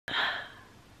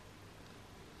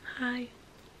Hi,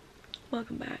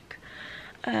 welcome back.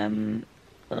 I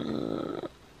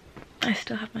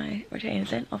still have my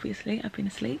retainers in, obviously, I've been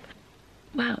asleep.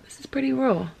 Wow, this is pretty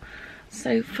raw.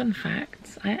 So, fun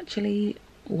facts, I actually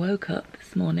woke up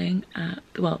this morning at,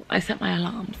 well, I set my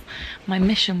alarms. My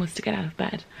mission was to get out of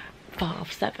bed for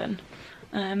 7:30,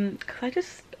 because I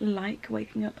just like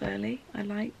waking up early. I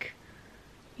like,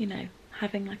 you know,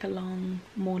 having like a long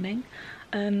morning.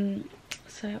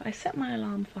 So I set my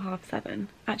alarm for 7:30.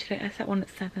 Actually, I set one at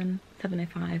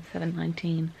 7:05,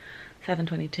 7:19,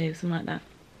 7:22, something like that.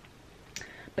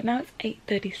 But now it's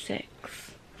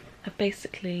 8:36. I've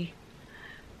basically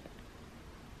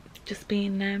just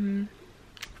been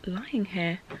lying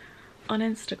here on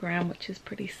Instagram, which is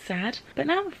pretty sad. But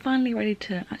now I'm finally ready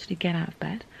to actually get out of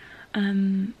bed.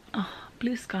 Oh,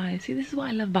 blue skies. See, this is what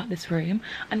I love about this room.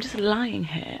 I'm just lying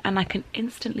here and I can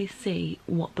instantly see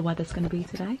what the weather's going to be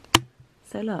today.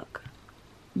 So look,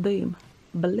 boom,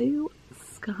 blue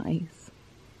skies.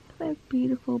 They're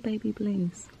beautiful baby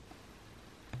blues.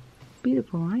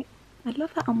 Beautiful, right? I'd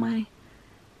love that on my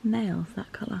nails,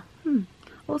 that colour.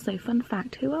 Also, fun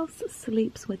fact, who else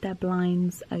sleeps with their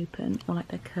blinds open or like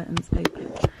their curtains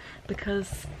open?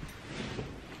 Because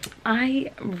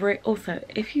also,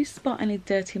 if you spot any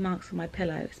dirty marks on my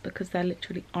pillows, because they're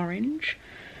literally orange,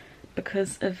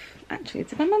 because of, actually,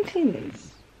 did my mum clean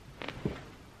these?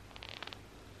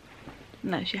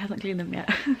 No, she hasn't cleaned them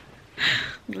yet.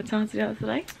 What time to do that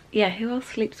today? Yeah, who else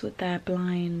sleeps with their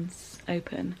blinds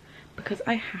open? Because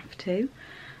I have to.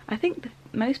 I think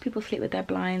most people sleep with their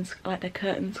blinds, like their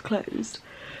curtains, closed,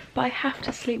 but I have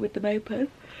to sleep with them open,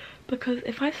 because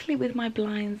if I sleep with my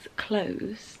blinds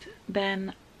closed,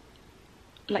 then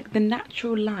like the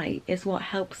natural light is what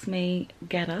helps me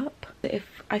get up.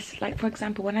 If I, like, for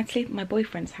example, when I sleep at my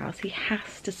boyfriend's house, he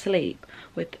has to sleep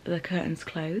with the curtains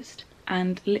closed.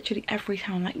 And literally every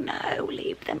time I'm like, no,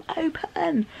 leave them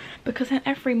open, because then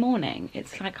every morning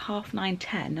it's like 9:30,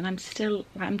 10, and I'm still,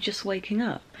 like, I'm just waking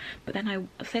up. But then I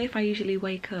say, if I usually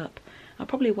wake up, I'll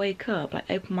probably wake up, like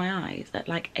open my eyes at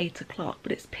like 8 o'clock,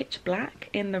 but it's pitch black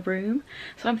in the room,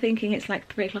 so I'm thinking it's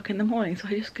like 3 o'clock in the morning, so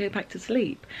I just go back to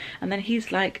sleep. And then he's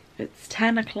like, it's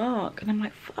 10 o'clock, and I'm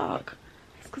like, fuck,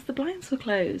 it's because the blinds were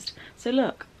closed. So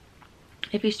look,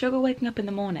 if you struggle waking up in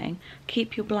the morning,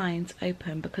 keep your blinds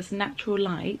open, because natural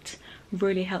light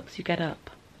really helps you get up.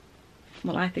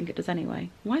 Well, I think it does anyway.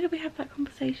 Why did we have that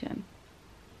conversation?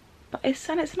 But it's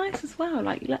nice as well,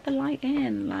 like, let the light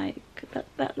in, like,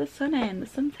 let the sun in. The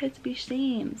sun's here to be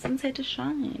seen, the sun's here to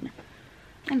shine.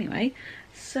 Anyway,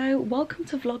 so welcome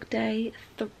to vlog day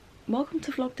 3,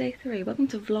 welcome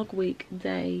to vlog week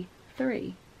day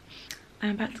 3.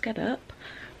 I'm about to get up.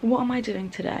 What am I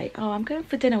doing today? Oh, I'm going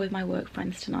for dinner with my work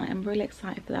friends tonight. I'm really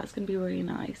excited for that. It's going to be really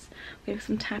nice. We have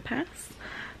some tapas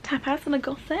and a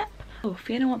gossip. Oh,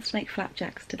 Fiona wants to make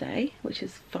flapjacks today, which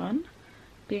is fun.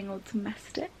 Being all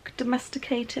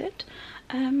domesticated.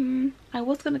 I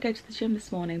was going to go to the gym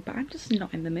this morning, but I'm just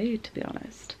not in the mood, to be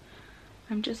honest.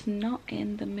 I'm just not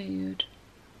in the mood.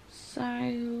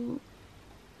 So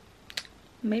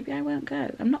maybe I won't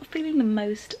go. I'm not feeling the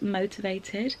most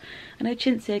motivated. I know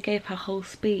Cinzia gave her whole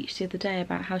speech the other day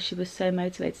about how she was so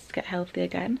motivated to get healthy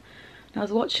again. And I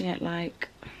was watching it like,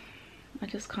 I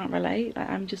just can't relate. Like,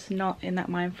 I'm just not in that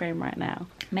mind frame right now.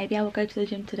 Maybe I will go to the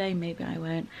gym today, maybe I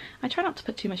won't. I try not to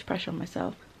put too much pressure on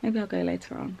myself. Maybe I'll go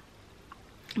later on.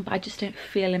 But I just don't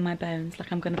feel in my bones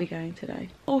like I'm going to be going today.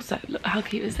 Also, look, how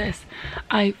cute is this?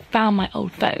 I found my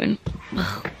old phone.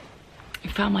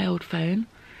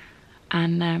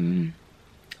 And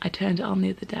I turned it on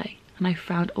the other day and I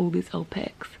found all these old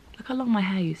pics. Look how long my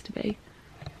hair used to be.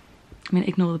 I mean,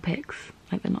 ignore the pics,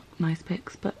 like they're not nice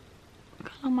pics, but look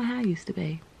how long my hair used to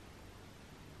be.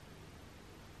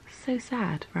 So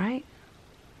sad, right?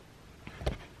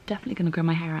 Definitely gonna grow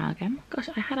my hair out again. Gosh,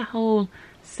 I had a whole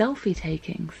selfie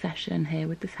taking session here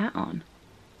with this hat on.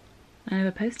 I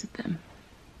never posted them.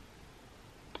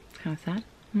 It's kind of sad.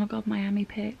 Oh my god, Miami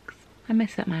pics. I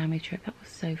missed that Miami trip, that was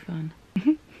so fun.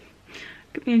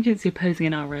 Look at me and Cinzia posing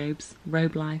in our robes.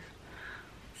 Robe life.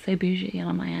 So bougie in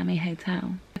a Miami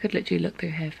hotel. I could literally look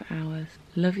through here for hours.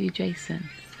 Love you, Jason.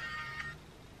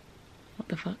 What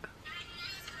the fuck?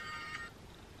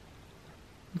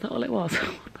 Was that all it was?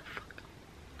 What the fuck?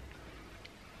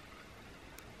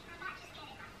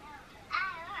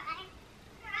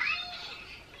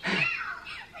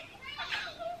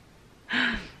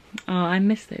 Oh, I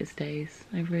miss those days.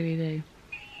 I really do.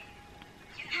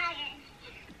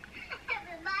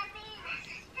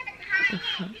 What the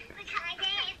fuck?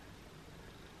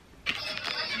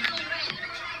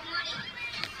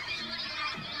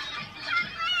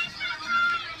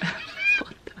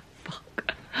 What the fuck?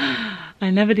 I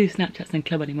never do Snapchats in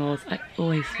club anymore, so I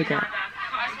always forget.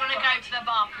 I just want to go to the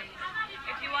bar, please.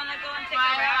 If you want to go and take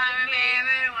a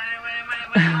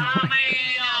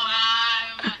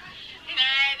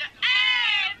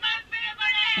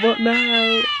What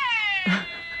now?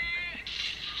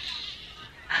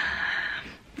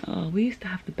 Oh, we used to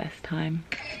have the best time.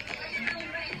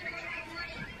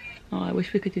 Oh, I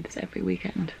wish we could do this every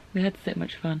weekend. We had so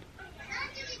much fun.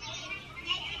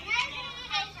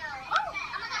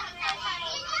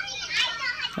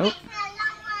 Oh.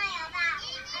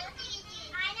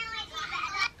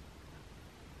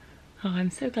 Oh, I'm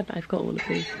so glad that I've got all of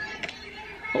these.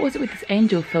 What was it with this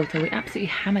angel filter? We absolutely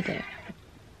hammered it.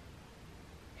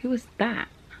 Who was that?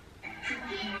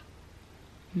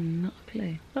 Not a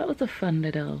clue. That was a fun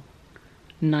little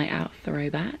night out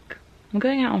throwback. I'm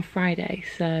going out on Friday,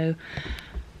 so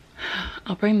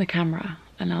I'll bring the camera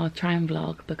and I'll try and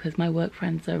vlog because my work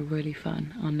friends are really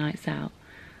fun on nights out.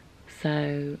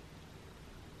 So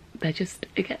they're just,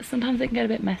 sometimes they can get a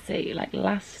bit messy. Like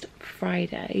last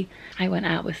Friday, I went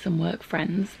out with some work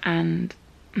friends and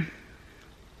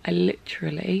I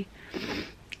literally,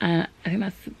 I think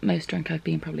that's the most drunk I've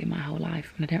been probably my whole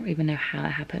life, and I don't even know how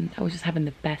it happened. I was just having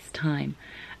the best time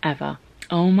ever.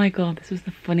 Oh my god, this was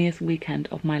the funniest weekend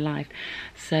of my life.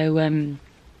 So one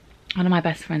of my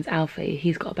best friends, Alfie,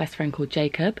 he's got a best friend called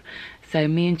Jacob. So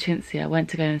me and Cinzia went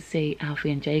to go and see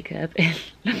Alfie and Jacob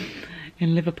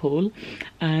in Liverpool.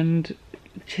 And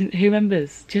who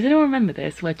remembers? Does anyone remember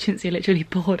this? Where Cinzia literally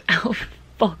poured Alfie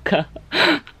vodka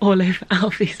all over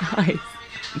Alfie's eyes.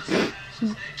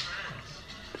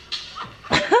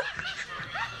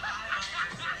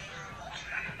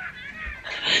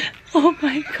 Oh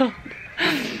my god.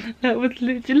 That was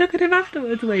literally, look at him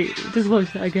afterwards. Wait, just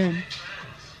watch that again.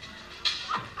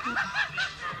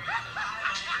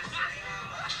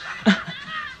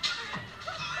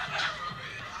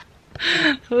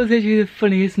 That was literally the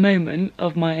funniest moment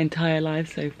of my entire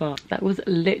life so far. That was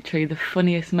literally the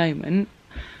funniest moment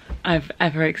I've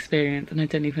ever experienced, and I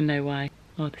don't even know why.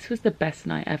 Oh, this was the best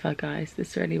night ever, guys.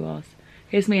 This really was.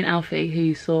 Here's me and Alfie, who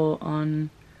you saw on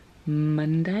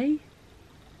Monday.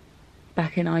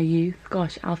 Back in our youth.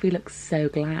 Gosh, Alfie looks so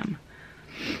glam.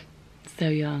 So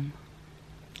young.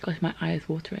 Gosh, my eye is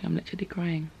watering. I'm literally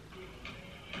crying.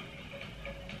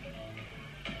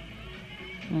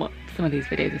 What? Some of these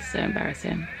videos are so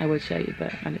embarrassing. I would show you,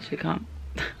 but I literally can't.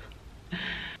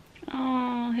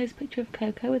 Oh, here's a picture of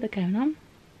Coco with a cone on.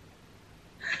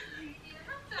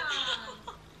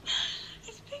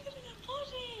 It's bigger than her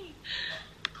body.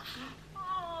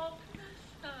 Oh, bless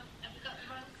her. Have we got the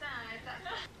wrong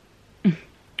side?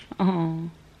 Oh.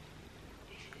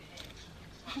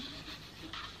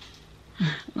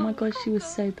 Oh my god, she was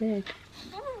so big.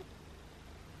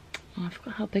 Oh, I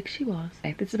forgot how big she was.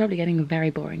 Okay, this is probably getting very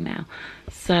boring now.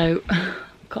 So,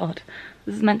 god,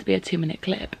 this is meant to be a 2-minute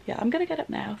clip. Yeah, I'm gonna get up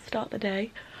now, start the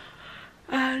day,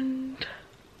 and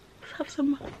let's have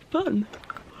some fun.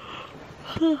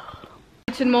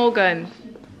 Guten Morgen.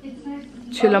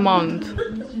 To Le Monde.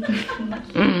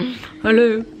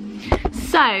 Hello.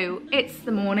 So, it's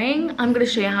the morning. I'm gonna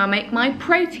show you how I make my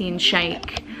protein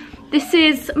shake. This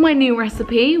is my new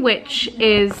recipe, which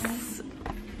is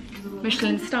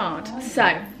Michelin starred. So,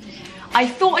 I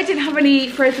thought I didn't have any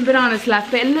frozen bananas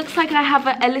left, but it looks like I have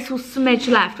a little smidge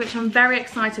left, which I'm very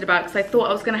excited about because I thought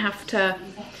I was gonna have to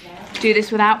do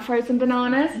this without frozen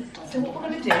bananas. So what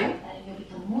we're gonna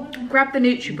do, grab the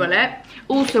NutriBullet.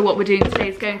 Also what we're doing today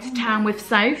is going to town with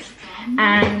Soph,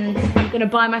 and I'm gonna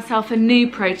buy myself a new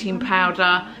protein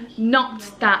powder, not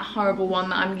that horrible one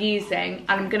that I'm using,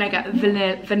 and I'm gonna get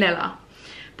vanilla.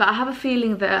 But I have a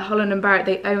feeling that at Holland & Barrett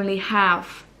they only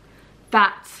have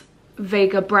that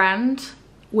Vega brand,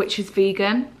 which is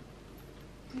vegan.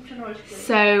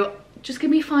 So just give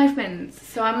me 5 minutes.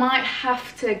 So I might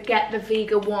have to get the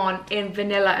Vega one in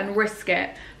vanilla and risk it,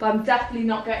 but I'm definitely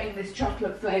not getting this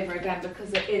chocolate flavour again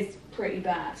because it is pretty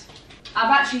bad. I've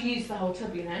actually used the whole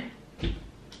tub, you know.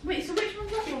 Wait, so which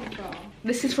one's that one from?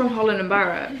 This is from Holland &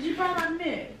 Barrett. Did you buy that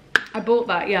new? I bought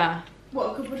that, yeah.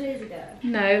 What, a couple of days ago?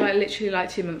 No, like literally like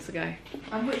 2 months ago.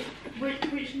 And which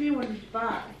new one did you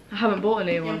buy? I haven't bought a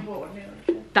new You one. haven't bought a new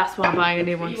one. That's why I'm buying a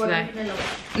new one You want a today. vanilla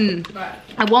one? Right. Right.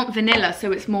 I want vanilla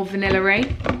so it's more vanilla-y.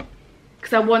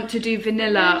 Because I want to do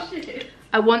vanilla.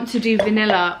 I want to do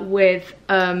vanilla with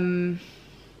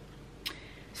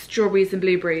strawberries and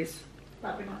blueberries.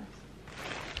 That'd be nice.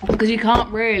 Because you can't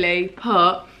really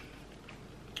put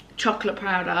chocolate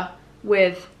powder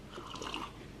with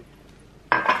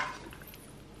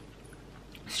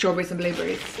strawberries and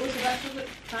blueberries. Also, that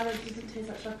powder doesn't taste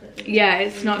like chocolate. does it? Yeah,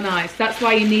 it's not nice. That's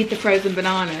why you need the frozen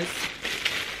bananas.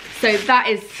 So that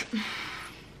is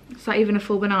Is that even a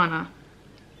full banana?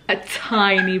 A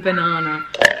tiny banana.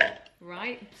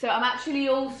 Right, so I'm actually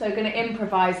also going to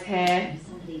improvise here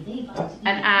and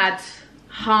add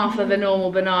half of a normal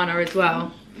banana as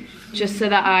well, just so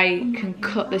that I can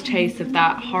cut the taste of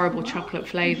that horrible chocolate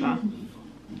flavour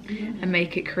and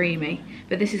make it creamy.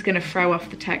 But this is going to throw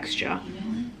off the texture.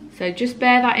 So just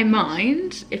bear that in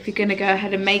mind. If you're going to go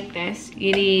ahead and make this,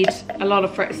 you need a lot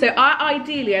of So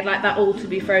ideally, I'd like that all to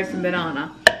be frozen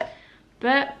banana.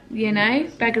 But, you know,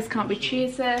 beggars can't be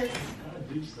choosers.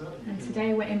 And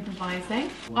today we're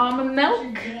improvising. Almond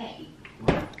milk.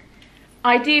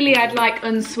 Ideally, I'd like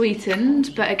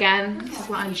unsweetened, but again, this is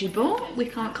what Angie bought. We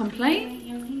can't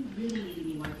complain.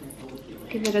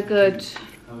 Give it a good...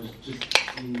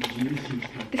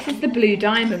 This is the Blue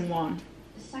Diamond one.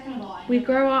 We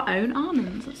grow our own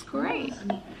almonds, that's great.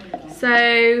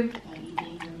 So,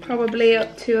 probably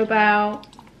up to about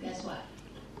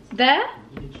there.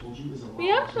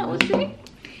 Yeah, that would do.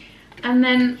 And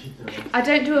then I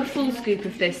don't do a full scoop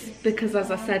of this because,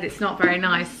 as I said, it's not very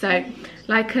nice. So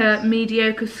like a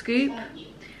mediocre scoop,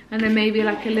 and then maybe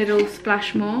like a little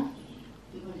splash more.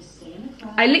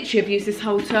 I literally have used this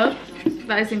whole tub.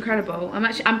 That is incredible.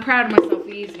 I'm proud of myself for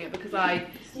using it because I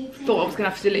thought I was gonna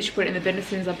have to literally put it in the bin as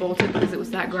soon as I bought it because it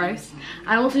was that gross.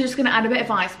 I'm also just gonna add a bit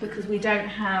of ice because we don't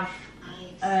have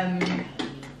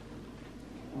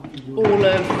all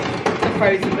of the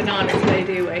frozen bananas today,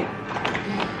 do we?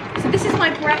 So this is my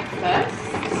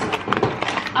breakfast.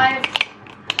 I've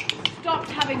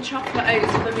stopped having chocolate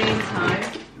oats for the meantime,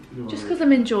 just because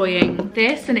I'm enjoying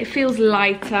this and it feels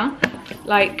lighter.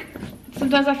 Like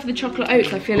sometimes after the chocolate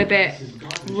oats I feel a bit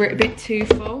too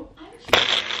full.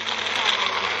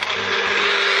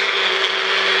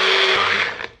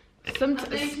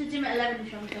 Sometimes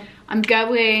I'm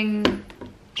going.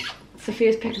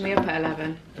 Sophia's picking me up at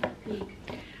 11.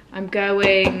 I'm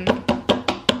going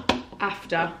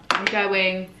after. I'm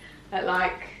going at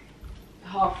like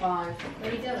 5:30. What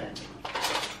are you doing?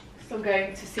 So I'm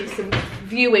going to see some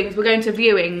viewings. We're going to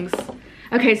viewings.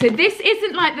 Okay, so this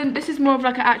isn't like this is more of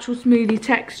like an actual smoothie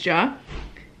texture.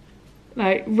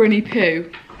 Like runny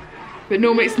poo. But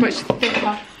normally it's much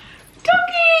thicker.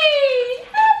 Doggy!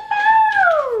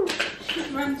 Hello! She's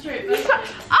run through it.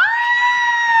 Ah!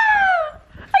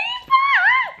 Are you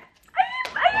back?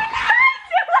 Are you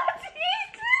excited? What are you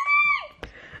doing?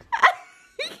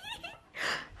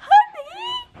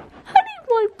 Honey,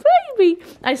 my baby.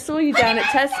 I saw you down at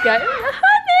Tesco.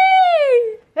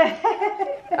 Honey!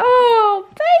 Oh,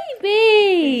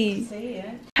 baby. See ya.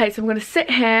 Okay, so I'm going to sit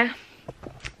here,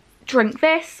 drink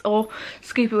this, or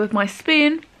scoop it with my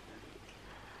spoon.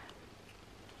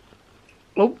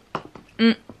 Oh.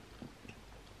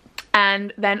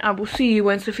 And then I will see you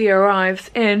when Sophia arrives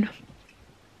in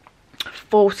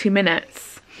 40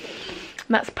 minutes.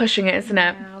 That's pushing it, isn't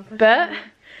it? Yeah, but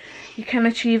you can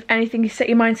achieve anything you set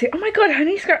your mind to. Oh my god,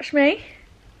 honey, scratch me.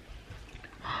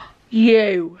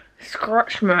 You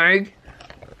scratch me. I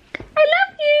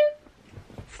love you.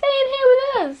 Stay in here with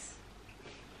us.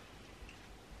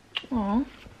 Aw.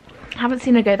 I haven't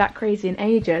seen her go that crazy in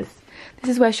ages. This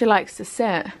is where she likes to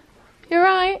sit. You're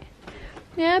right.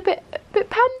 Yeah, a bit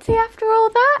panty after all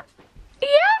that. Yeah,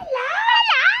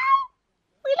 hello.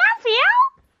 We love you.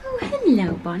 Oh,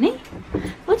 hello, Bonnie.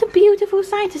 What a beautiful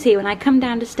sight to see when I come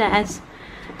down the stairs.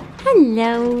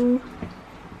 Hello.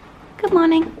 Good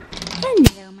morning.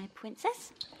 Hello, my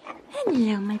princess.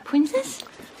 Hello, my princess.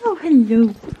 Oh,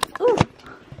 hello. Oh.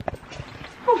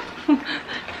 Oh.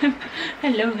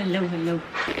 Hello, hello, hello.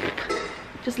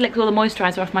 Just licked all the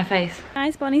moisturiser off my face.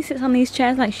 Guys, Bonnie sits on these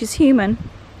chairs like she's human.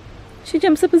 She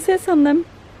jumps up and sits on them.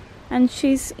 And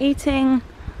she's eating...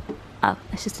 Oh,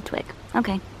 it's just a twig.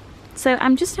 Okay. So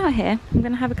I'm just out here. I'm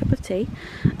going to have a cup of tea.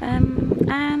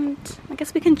 And I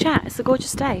guess we can chat. It's a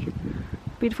gorgeous day.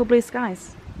 Beautiful blue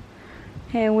skies.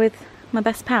 Here with my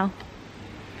best pal.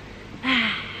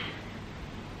 I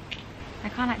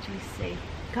can't actually see.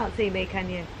 Can't see me, can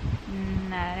you?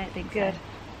 No, I don't think Good. so.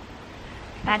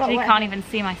 I actually can't even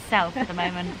see myself at the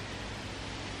moment.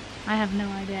 I have no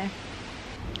idea.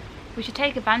 We should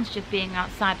take advantage of being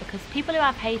outside because people who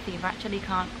have hay fever actually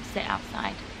can't sit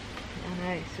outside I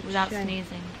know, it's such a without shame.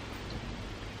 sneezing.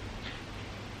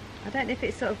 I don't know if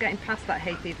it's sort of getting past that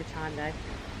hay fever time though.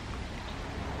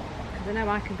 Because I know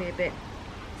I can be a bit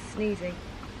sneezy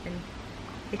and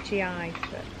itchy eyes,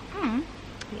 but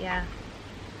yeah.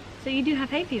 So you do have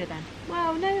hay fever then?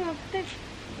 Well, no,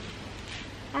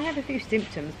 I have a few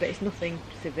symptoms, but it's nothing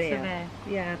severe.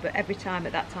 Yeah, but every time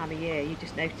at that time of year, you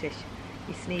just notice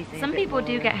you're sneezing. Some people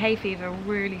do get hay fever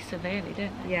really severely,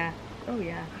 don't they? Yeah. Oh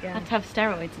yeah, They yeah. have to have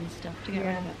steroids and stuff to get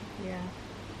rid of it. Yeah.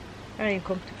 Very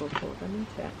uncomfortable for them,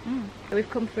 isn't it? Mm. So we've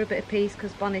come for a bit of peace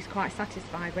because Bonnie's quite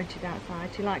satisfied when she's outside.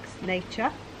 She likes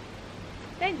nature.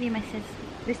 Don't you, missus?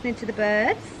 Listening to the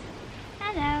birds.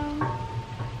 Hello.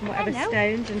 And whatever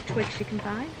stones and twigs she can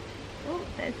find. Oh,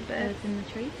 there's the birds in the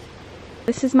trees.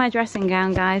 This is my dressing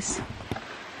gown, guys.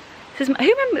 This is my,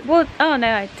 who remember? Well, oh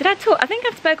no, did I talk? I think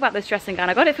I spoke about this dressing gown.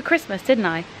 I got it for Christmas, didn't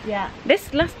I? Yeah.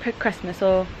 This last Christmas,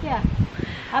 or? Yeah.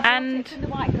 And it from the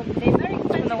White Company. Very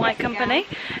expensive. From the White Company.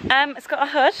 It's got a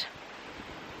hood.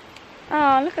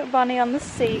 Oh, look at Bonnie on the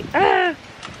seat. Ah.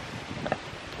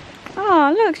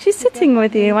 Oh, look, she's sitting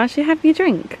with you while she have your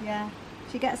drink. Yeah.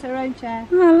 She gets her own chair.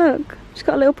 Oh, look, she's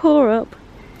got a little paw up.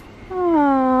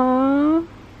 Aww.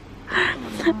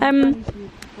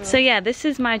 So yeah, this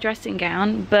is my dressing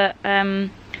gown, but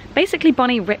basically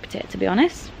Bonnie ripped it, to be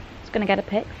honest. I was going to get a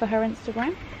pic for her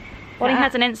Instagram. Bonnie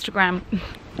has an Instagram,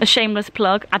 a shameless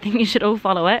plug. I think you should all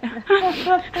follow it.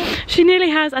 She nearly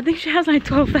has, I think she has like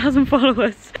 12,000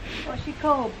 followers. What's she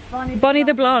called? Bonnie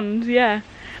the Blonde, yeah.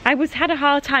 I had a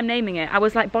hard time naming it. I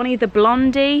was like Bonnie the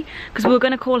Blondie, because we were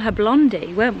going to call her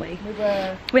Blondie, weren't we? We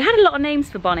were. We had a lot of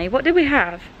names for Bonnie. What did we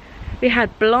have? We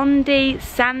had Blondie,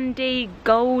 Sandy,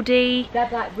 Goldie. They're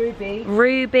like Ruby.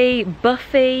 Ruby,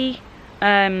 Buffy,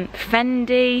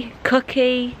 Fendi,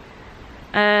 Cookie.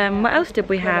 What else did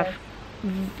we have?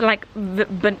 Like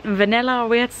Vanilla, or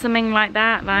we had something like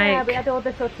that. Like, yeah, we had all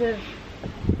the sort of...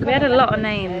 We had a lot of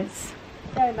names.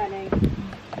 So many.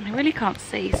 I really can't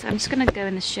see, so I'm just going to go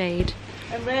in the shade.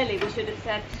 And really, we should have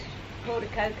said called her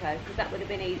Coco, because that would have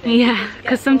been easy. Yeah,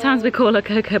 because sometimes we call her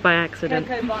Coco by accident.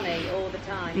 Coco Bonnie all the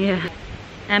time. Yeah.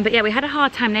 But yeah, we had a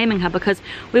hard time naming her because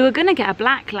we were going to get a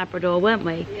black Labrador, weren't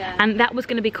we? Yeah. And that was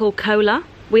going to be called Cola.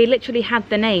 We literally had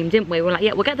the name, didn't we? We were like,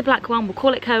 yeah, we'll get the black one, we'll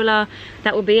call it Cola,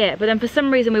 that will be it. But then for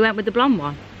some reason we went with the blonde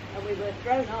one. And we were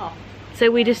thrown off. So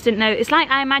we just didn't know. It's like,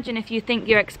 I imagine if you think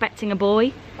you're expecting a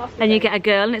boy, Possibly. then you get a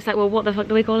girl, and it's like, well, what the fuck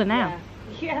do we call it now?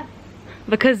 Yeah.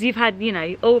 Because you've had, you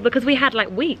know, because we had like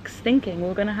weeks thinking we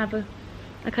were going to have a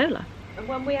Cola. And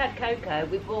when we had Coco,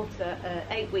 we bought her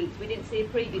 8 weeks. We didn't see her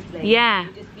previously. Yeah.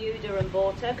 We just viewed her and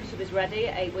bought her because she was ready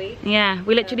at 8 weeks. Yeah,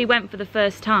 we literally went for the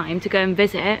first time to go and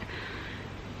visit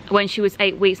when she was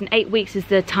 8 weeks, and 8 weeks is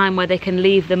the time where they can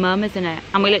leave the mum, isn't it?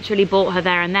 And we literally bought her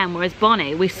there and then, whereas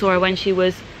Bonnie, we saw her when she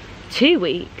was 2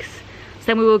 weeks. So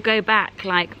then we would go back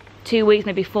like 2 weeks,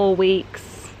 maybe 4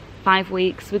 weeks, 5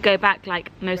 weeks. We'd go back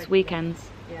like most weekends.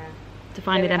 Yeah. To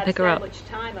finally then pick her up. We had so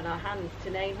much time on our hands to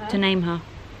name her. To name her.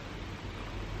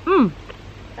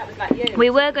 That was like you. We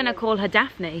were going to call her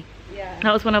Daphne. Yeah.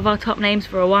 That was one of our top names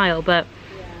for a while, but...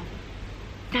 Yeah.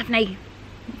 Daphne.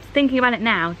 Thinking about it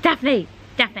now. Daphne!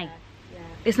 Daphne. Yeah.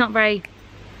 It's not very...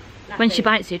 When she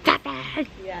bites you. Daphne!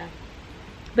 Yeah.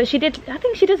 But she did... I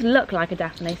think she does look like a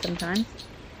Daphne sometimes.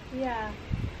 Yeah.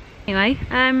 Anyway,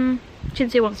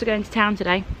 Cinzia wants to go into town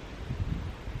today.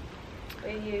 Are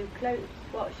you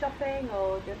shopping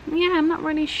or just Yeah, I'm not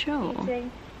really sure.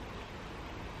 eating?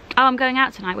 Oh, I'm going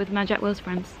out tonight with my Jack Wills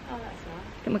friends. Oh, that's nice.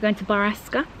 I think we're going to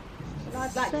Babiesssssss. Well,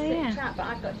 I'd like So, to sit yeah. and chat, but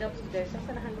I've got jobs to do, so I'm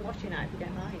going to hang the washing out if you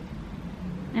don't mind.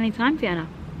 Anytime, Fiona.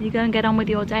 You go and get on with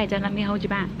your day. Don't let me hold you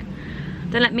back.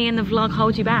 Don't let me in the vlog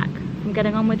hold you back from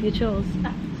getting on with your chores.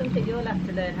 That's something you'll have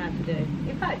to learn how to do.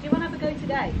 In fact, do you want to have a go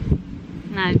today?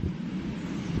 No.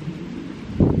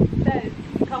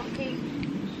 So, can't keep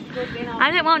being on.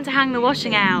 I don't want to hang the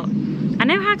washing out. I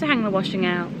know how to hang the washing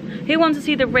out. Who wants to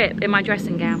see the rip in my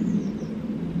dressing gown?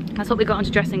 That's what we got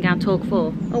onto dressing gown talk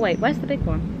for. Oh wait, where's the big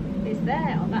one? It's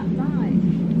there on that side.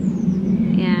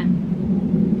 Yeah.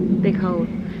 Big hole.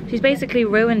 She's basically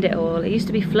ruined it all. It used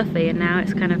to be fluffy and now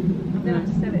it's kind of... I'm going to have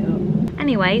to sew it up.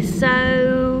 Anyway,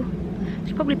 so... I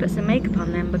should probably put some makeup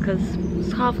on then because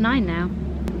it's 9:30 now.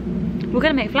 We're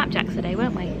going to make flapjacks today,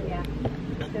 weren't we? Yeah,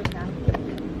 still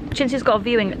can. Cinzia's got a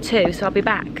viewing at 2, so I'll be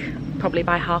back probably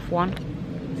by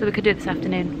 1:30. So we could do it this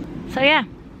afternoon. So yeah,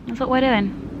 that's what we're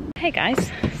doing. Hey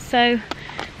guys, so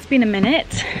it's been a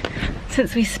minute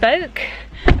since we spoke.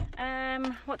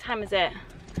 What time is it?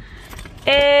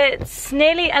 It's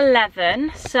nearly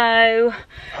 11, so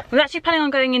we're actually planning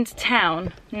on going into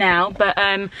town now, but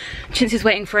Cinzia's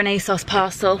waiting for an ASOS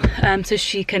parcel so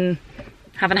she can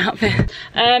have an outfit.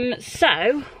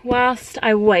 So whilst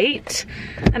I wait,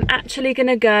 I'm actually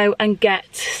gonna go and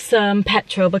get some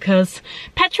petrol because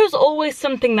petrol's always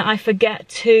something that I forget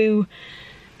to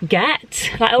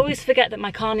get. Like, I always forget that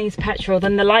my car needs petrol,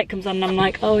 then the light comes on and I'm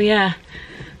like, oh yeah,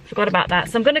 forgot about that.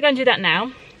 So I'm gonna go and do that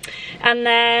now. And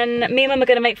then me and Mum are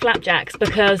gonna make flapjacks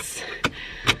because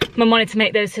Mum wanted to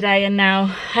make those today and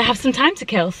now I have some time to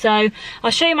kill. So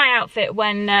I'll show you my outfit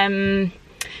when I'm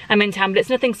in town, but it's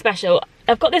nothing special.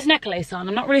 I've got this necklace on.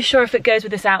 I'm not really sure if it goes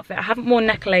with this outfit. I haven't worn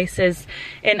necklaces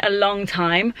in a long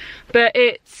time, but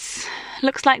it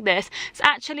looks like this. It's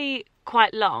actually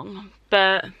quite long,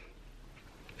 but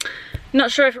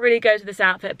not sure if it really goes with this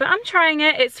outfit, but I'm trying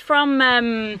it. It's from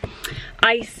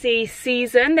Icy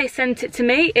Season. They sent it to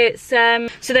me. It's so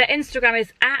their Instagram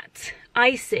is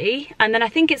 @Icy, and then I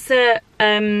think it's a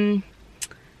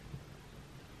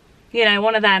you know,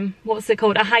 one of them, what's it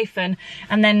called, a hyphen,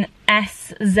 and then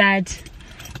SZN.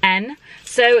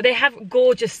 So they have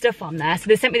gorgeous stuff on there. So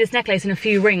they sent me this necklace and a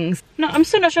few rings. No, I'm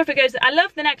still not sure if it goes, I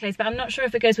love the necklace, but I'm not sure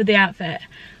if it goes with the outfit.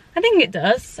 I think it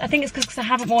does. I think it's because I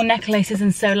haven't worn necklaces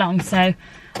in so long. So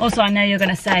also I know you're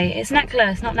gonna say it's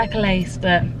necklace, not necklace,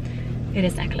 but it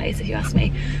is necklace if you ask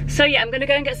me. So yeah, I'm gonna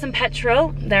go and get some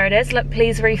petrol. There it is, look,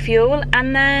 please refuel.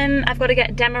 And then I've got to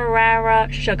get Demerara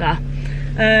sugar.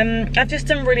 I've just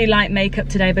done really light makeup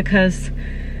today because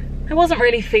I wasn't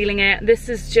really feeling it. This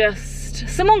is just,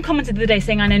 someone commented the other day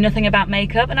saying I know nothing about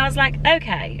makeup, and I was like,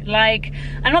 okay, like,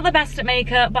 I'm not the best at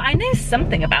makeup, but I know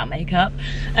something about makeup.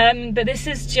 But this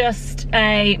is just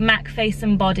a MAC Face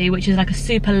and Body, which is like a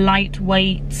super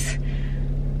lightweight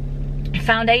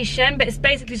foundation, but it's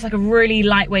basically just like a really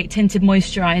lightweight tinted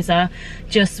moisturizer,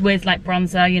 just with like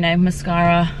bronzer, you know,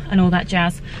 mascara and all that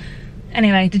jazz.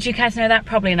 Anyway, did you guys know that?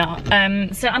 Probably not.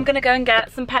 So I'm gonna go and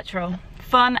get some petrol.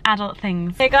 Fun adult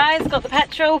things. Hey guys, got the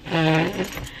petrol.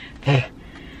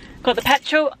 Got the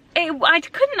petrol. I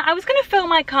was gonna fill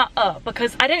my car up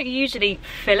because I don't usually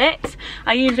fill it.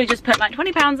 I usually just put like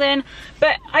 20 pounds in,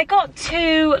 but I got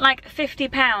to like 50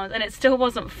 pounds and it still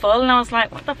wasn't full, and I was like,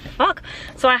 what the fuck?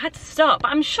 So I had to stop,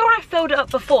 but I'm sure I filled it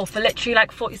up before for literally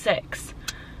like 46.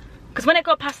 Because when it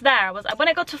got past there, when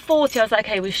it got to 40, I was like,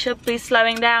 okay, we should be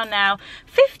slowing down now.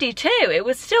 52, it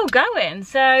was still going.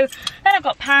 So then I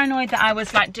got paranoid that I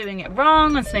was like doing it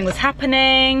wrong and something was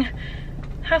happening.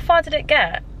 How far did it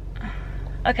get?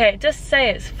 Okay, it does say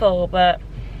it's full, but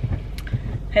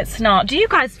it's not. Do you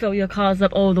guys fill your cars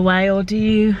up all the way, or do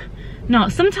you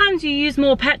not? Sometimes you use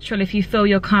more petrol if you fill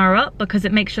your car up because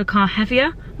it makes your car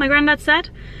heavier, my granddad said.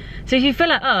 So if you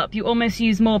fill it up, you almost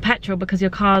use more petrol because your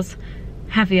car's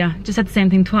heavier. Just said the same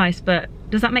thing twice, but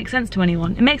does that make sense to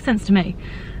anyone? It makes sense to me.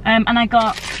 And I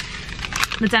got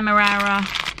the Demerara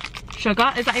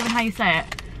sugar. Is that even how you say it?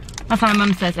 That's how my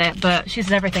mum says it, but she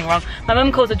says everything wrong. My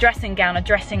mum calls a dressing gown a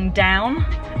dressing down.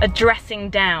 A dressing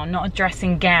down, not a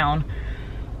dressing gown.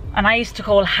 And I used to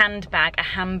call handbag a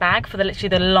handbag for literally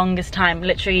the longest time.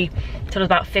 Literally till I was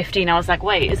about 15, I was like,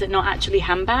 wait, is it not actually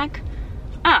handbag?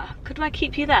 Ah, could I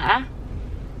keep you there?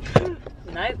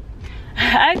 No.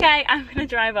 Okay, I'm gonna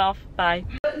drive off. Bye.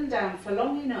 Button down for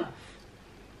long enough.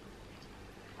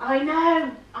 I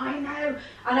know. And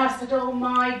I said, oh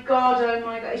my god.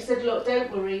 He said, look, don't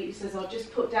worry. He says, I'll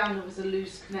just put down there was a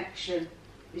loose connection.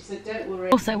 He said, don't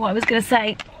worry. Also, what I was gonna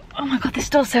say, oh my god, this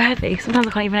door's so heavy. Sometimes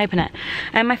I can't even open it.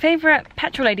 And my favourite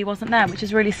petrol lady wasn't there, which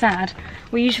is really sad.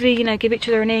 We usually, you know, give each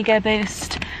other an ego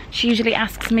boost. She usually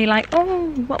asks me like,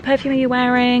 oh, what perfume are you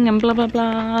wearing? And blah, blah,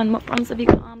 blah. And what bronze have you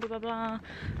got on? Blah, blah, blah.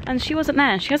 And she wasn't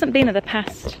there. She hasn't been at the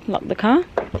past, lock the car,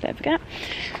 don't forget.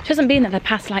 She hasn't been at the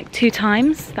past like 2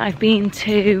 times that I've been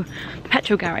to the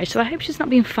petrol garage. So I hope she's not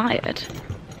being fired.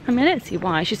 I mean, I don't see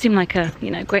why. She seemed like a,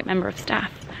 you know, great member of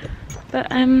staff.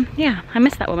 But yeah, I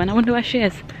miss that woman. I wonder where she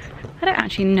is. I don't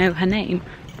actually know her name.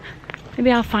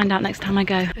 Maybe I'll find out next time I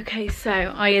go. Okay, so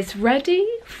I is ready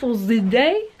for the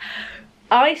day.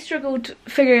 I struggled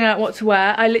figuring out what to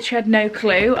wear. I literally had no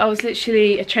clue. I was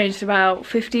literally changed about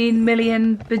 15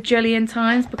 million bajillion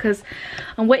times because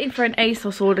I'm waiting for an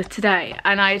ASOS order today,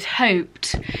 and I had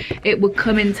hoped it would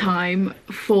come in time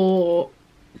for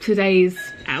today's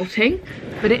outing,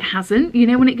 but it hasn't. You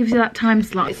know when it gives you that time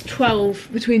slot, it's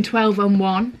 12, between 12 and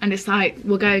 1, and it's like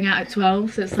we're going out at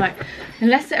 12, so it's like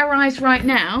unless it arrives right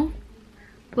now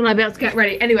will I be able to get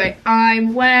ready. Anyway,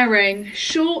 I'm wearing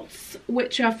shorts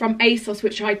which are from ASOS,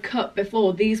 which I cut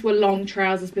before. These were long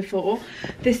trousers before.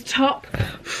 This top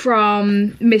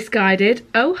from Misguided.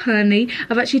 Oh honey,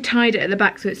 I've actually tied it at the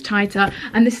back so it's tighter,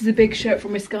 and this is a big shirt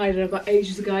from Misguided I got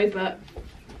ages ago, but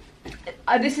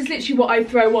this is literally what I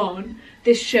throw on,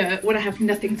 this shirt, when I have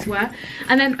nothing to wear.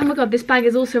 And then, oh my god, this bag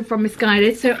is also from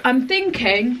Misguided. So I'm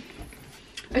thinking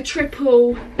a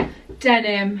triple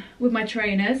denim with my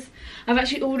trainers. I've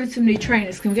actually ordered some new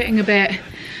trainers because I'm getting a bit,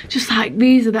 just like,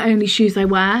 these are the only shoes I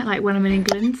wear, like when I'm in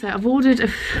England. So I've ordered a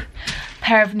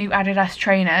pair of new Adidas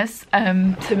trainers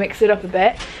to mix it up a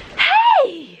bit.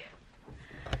 Hey!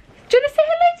 Do you want to say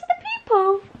hello to the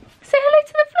people? Say hello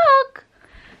to the vlog?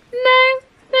 No?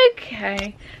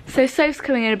 Okay, so Soph's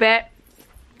coming in a bit,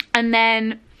 and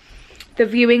then the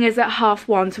viewing is at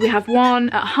 1:30. So we have one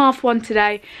at 1:30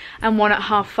 today and one at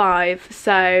 5:30.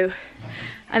 So,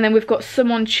 and then we've got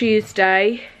some on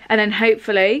Tuesday, and then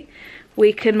hopefully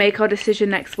we can make our decision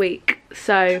next week.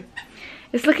 So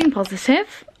it's looking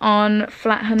positive on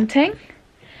flat hunting.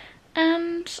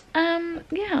 And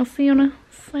yeah, I'll see you on a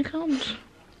second.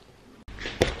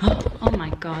 Oh my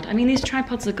god, I mean these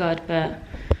tripods are good, but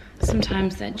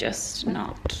sometimes they're just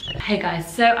not. Hey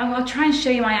guys, so I'll try and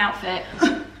show you my outfit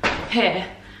here.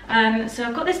 So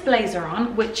I've got this blazer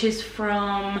on, which is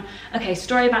from, okay,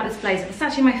 story about this blazer. It's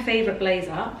actually my favourite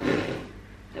blazer,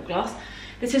 lip gloss.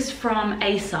 This is from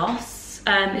ASOS.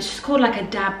 It's just called like a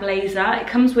dab blazer. It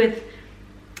comes with,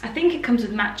 I think it comes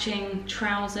with matching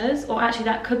trousers, or actually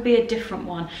that could be a different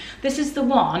one. This is the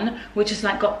one which is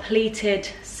like got pleated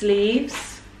sleeves.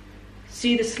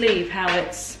 See the sleeve, how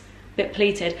it's a bit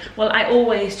pleated? Well, I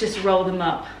always just roll them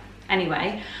up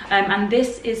anyway. And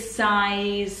this is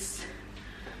size,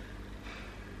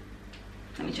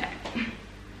 let me check.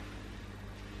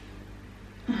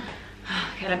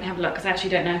 Okay, let me have a look, because I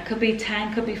actually don't know. Could be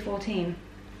 10, could be 14.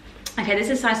 Okay, this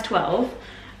is size 12.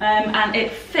 And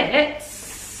it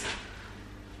fits,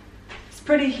 it's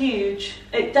pretty huge.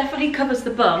 It definitely covers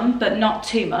the bum, but not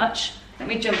too much. Let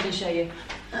me jump and show you.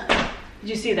 Did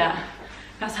you see that?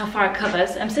 That's how far it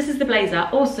covers. So this is the blazer.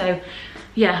 Also,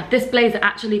 yeah, this blazer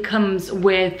actually comes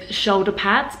with shoulder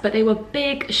pads, but they were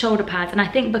big shoulder pads. And I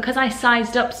think because I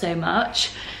sized up so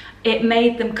much, it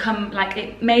made them come, like,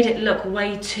 it made it look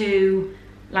way too,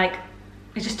 like,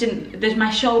 it just didn't,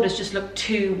 my shoulders just looked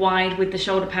too wide with the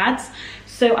shoulder pads.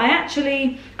 So I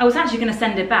was actually gonna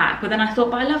send it back, but then I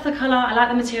thought, but I love the color, I like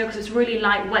the material because it's really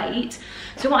lightweight.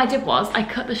 So what I did was I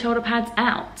cut the shoulder pads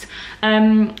out.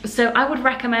 So I would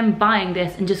recommend buying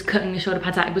this and just cutting the shoulder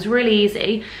pads out. It was really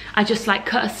easy. I just like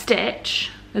cut a stitch.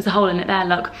 There's a hole in it there,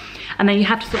 look. And then you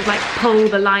have to sort of like pull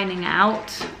the lining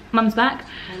out. Mum's back.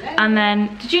 Hello. And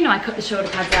then, did you know I cut the shoulder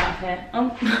pads out of here?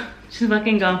 Oh, she's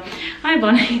fucking gone. Hi,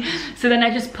 Bonnie. So then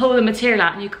I just pull the material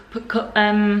out and you cut,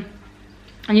 and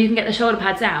you can get the shoulder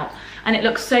pads out, and it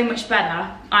looks so much better,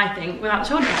 I think, without the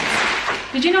shoulder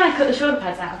pads. Did you know I cut the shoulder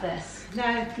pads out of this?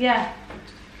 No. Yeah.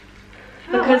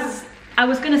 Because I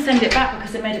was going to send it back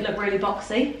because it made it look really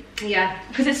boxy. Yeah.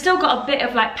 Because it's still got a bit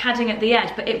of like padding at the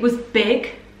edge, but it was big.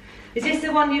 Is this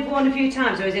the one you've worn a few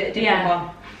times, or is it a different one?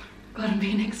 God, I'm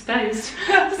being exposed.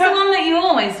 It's the one that you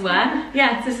always wear.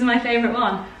 Yes, this is my favourite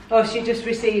one. Oh, she just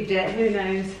received it. Who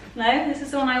knows? No, this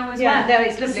is the one I always wear. No,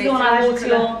 it's this is the one I wore to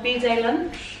your B-Day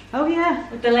lunch. Oh yeah.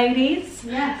 With the ladies.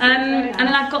 Yes. And then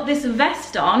I've got this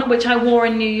vest on, which I wore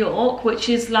in New York, which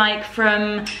is like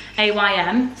from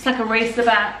AYM. It's like a racer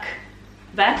back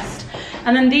vest.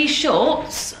 And then these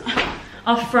shorts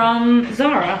are from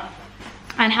Zara.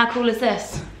 And how cool is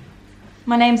this?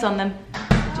 My name's on them.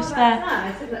 Just there,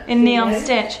 nice, in neon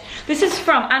stitch. This is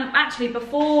from, and actually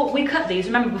before we cut these,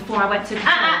 remember before I went to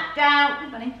Coachella?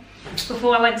 Down. Bunny.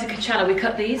 Before I went to Coachella, we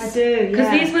cut these. I do, because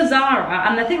these were Zara,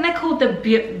 and I think they're called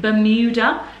the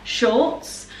Bermuda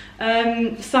shorts.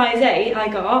 Size 8 I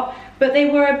got, but they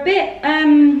were a bit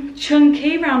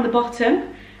chunky around the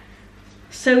bottom.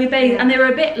 So and they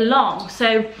were a bit long,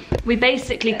 so we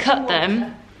basically cut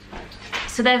them.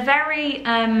 So they're very,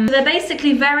 they're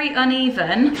basically very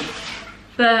uneven.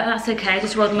 But that's okay,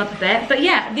 just roll them up a bit. But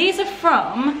yeah, these are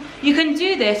from, you can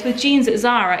do this with jeans at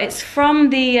Zara. It's from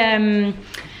the, I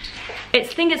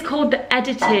think it's called the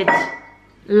Edited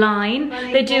line.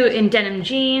 They do it in denim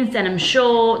jeans, denim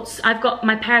shorts. I've got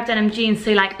my pair of denim jeans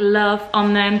say like love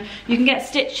on them. You can get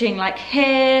stitching like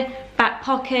here, back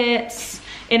pockets,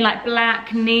 in like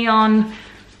black, neon,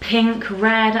 pink,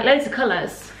 red, like loads of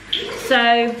colours.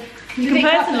 So you can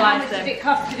personalise them. How much does it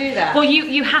cost to do that? Well,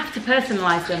 you have to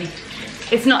personalise them.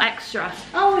 It's not extra.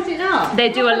 Oh, is it not? They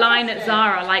do a line at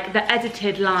Zara, like the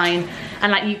edited line. And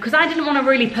like because I didn't want to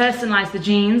really personalise the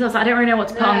jeans. I was like, I don't really know what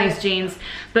to put on these jeans.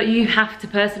 But you have to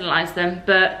personalise them.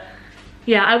 But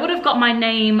yeah, I would have got my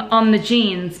name on the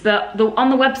jeans. But on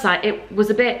the website, it was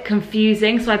a bit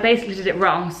confusing. So I basically did it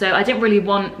wrong. So I didn't really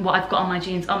want what I've got on my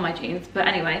jeans. But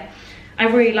anyway, I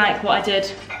really like what I did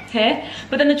here.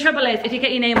 But then the trouble is, if you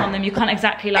get your name on them, you can't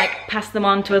exactly like pass them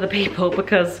on to other people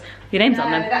because your name's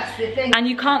on them. That's the thing. And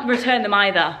you can't return them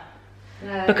either.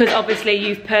 No. Because obviously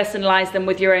you've personalised them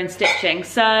with your own stitching.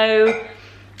 So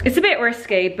it's a bit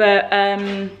risky, but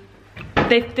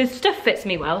the stuff fits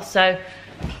me well. So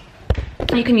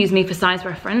you can use me for size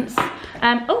reference.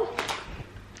 Oh,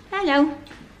 hello.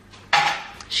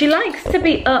 She likes to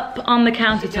be up on the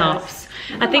countertops.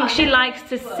 I think she likes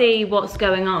to see what's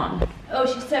going on. Oh,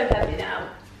 she's so happy now.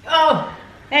 Oh,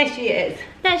 there she is.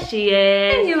 There she is.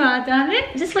 There you are, darling.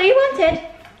 Is this what you wanted?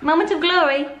 Moment of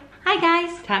glory. Hi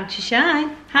guys. Time to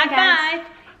shine. High five.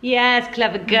 Yes,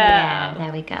 clever girl. Yeah,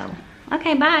 there we go.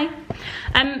 Okay, bye.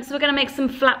 So we're gonna make some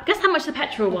flap. Guess how much the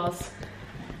petrol was?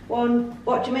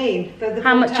 What do you mean? For the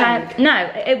How much tank? No,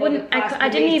 it wouldn't. I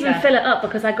didn't even fill it up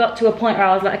because I got to a point where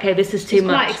I was like, okay, this is too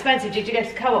much. It's quite expensive. Did you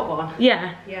get a co-op one?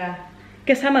 Yeah. Yeah.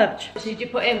 Guess how much? So did you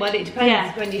put in? Well, it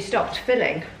depends when you stopped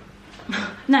filling.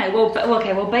 No, well,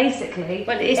 okay, well, basically...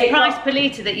 Well, it's price per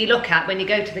litre that you look at when you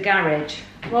go to the garage.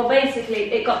 Well,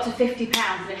 basically, it got to £50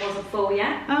 and it wasn't full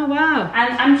yet. Oh, wow.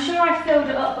 And I'm sure I filled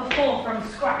it up before from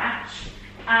scratch,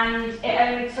 and it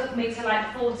only took me to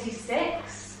like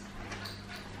 46.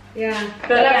 Yeah.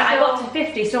 But yeah, I got to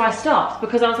 50, so I stopped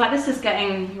because I was like, this is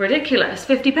getting ridiculous.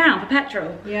 £50 for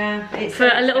petrol. Yeah. It's for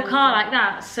a little car like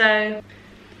that, so...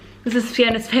 This is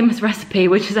Fiona's famous recipe,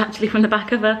 which is actually from the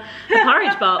back of a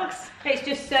porridge box. It's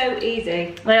just so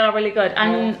easy. They are really good,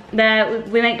 and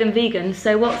we make them vegan.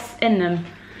 So what's in them?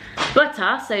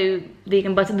 Butter, so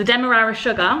vegan butter, the demerara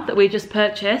sugar that we just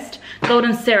purchased,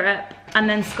 golden syrup, and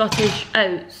then Scottish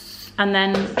oats, and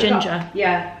then ginger.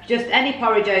 Yeah, just any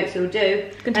porridge oats will do.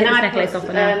 Can take this necklace off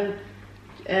now.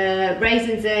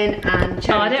 Raisins in and cherries.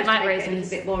 Oh, I don't like raisins.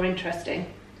 It's a bit more interesting.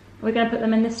 Are we going to put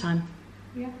them in this time?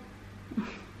 Yeah.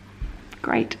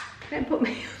 Great. Don't put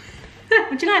me.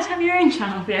 Would you like to have your own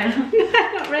channel, Fiona? No,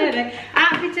 not really.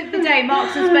 Outfit of the day,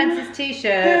 Marks and Spencer's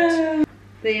t-shirt.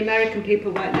 The American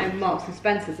people won't know Marks and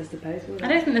Spencer's, I suppose, will they? I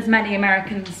don't think there's many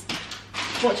Americans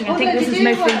watching. I Oh, think no, this they is do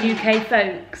mostly work. UK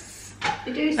folks.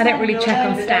 They do I don't really sell check all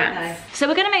on over, stats. don't So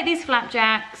we're going to make these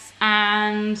flapjacks,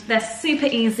 and they're super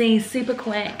easy, super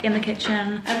quick in the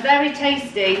kitchen. they? And very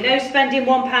tasty. No spending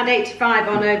 £1.85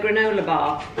 on a granola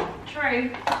bar. True.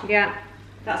 Yeah.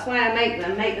 That's why I make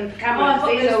them for Oh, camera. I've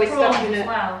got He's those always prawns stopping as at.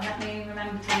 well. Let me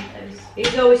remember to make those.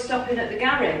 He's always stopping at the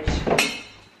garage.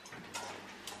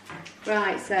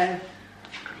 Right, so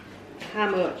how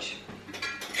much?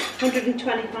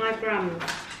 125 grams.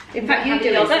 In fact, you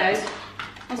do it, so.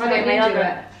 Why don't you do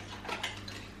it?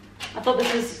 I thought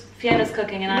this was Fiona's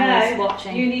cooking and I was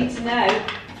watching. You need to know.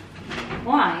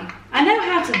 Why? I know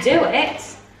how to do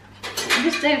it. I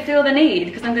just don't feel the need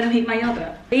because I'm going to eat my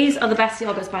yogurt. These are the best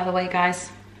yogurts, by the way,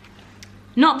 guys.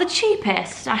 Not the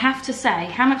cheapest, I have to say.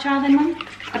 How much are they, Mum?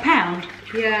 £1?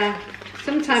 Yeah.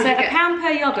 Sometimes So you get, £1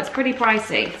 per yogurt's pretty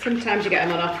pricey. sometimes you get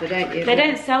them on offer, don't you? They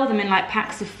don't sell them in like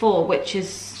packs of 4, which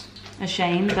is a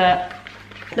shame, but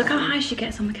look how high she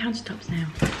gets on the countertops now.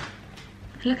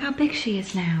 Look how big she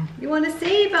is now. You want to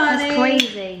see, Barney? That's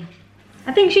crazy.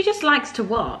 I think she just likes to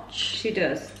watch. She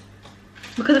does.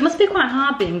 Because it must be quite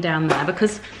hard being down there,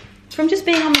 because from just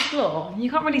being on the floor, you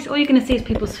can't really, all you're going to see is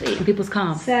people's feet and people's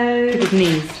calves, So people's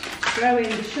knees. throw in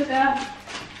the sugar.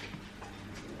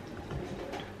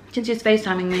 Cinzia's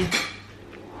FaceTiming me.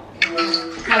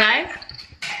 Hello?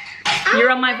 You're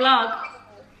on my vlog.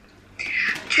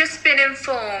 Just been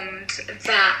informed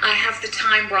that I have the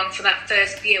time wrong for that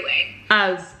first viewing,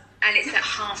 Oh. and it's at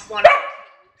 1:30.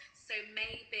 So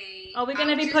maybe. Are we going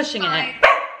to I'll be just pushing find- it?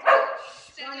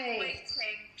 Instead of waiting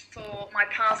for my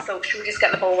parcel, should we just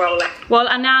get the ball rolling? Well,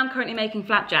 and now I'm currently making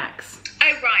flapjacks.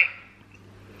 Oh right,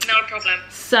 not a problem.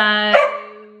 So,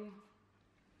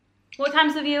 what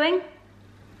time's the viewing?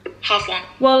 1:30.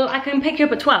 Well, I can pick you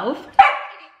up at 12. Okay,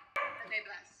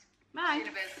 bless. Bye. See you in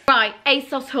a bit. Right,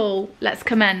 ASOS haul, let's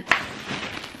commence.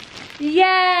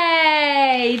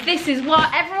 Yay! This is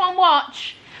what everyone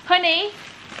watch. Honey,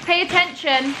 pay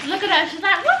attention. Look at her, she's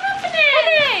like, what's happening?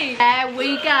 Honey! There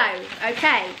we go,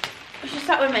 okay. She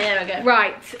sat with me, there we go.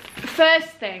 Right, first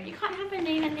thing. You can't have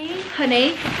any, honey.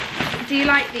 Honey, do you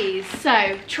like these?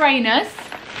 So, trainers.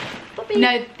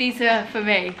 No, these are for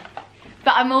me.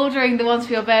 But I'm ordering the ones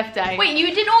for your birthday. Wait, you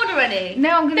didn't order any? No,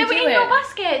 I'm gonna do it. They were in your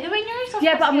basket. They were in your ASOS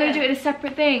Yeah, but I'm gonna basket. do it in a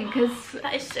separate thing, because...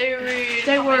 That is so rude.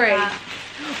 Don't Not like worry. that.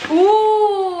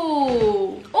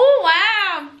 Ooh! Oh,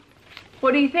 wow.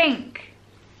 What do you think?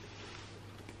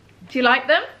 Do you like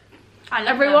them? I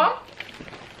love Everyone? them.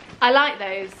 I like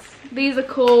those. These are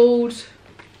called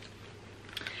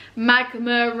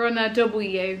Magma Runner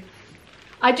W.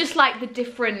 I just like the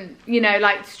different, you know,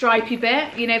 like stripy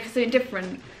bit, you know, for something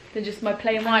different than just my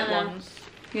plain white ones,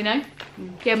 you know?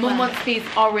 Yeah, Mum wants these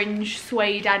orange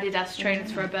suede Adidas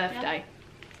trainers for her birthday.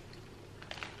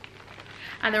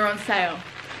 And they're on sale.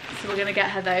 So we're gonna get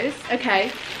her those.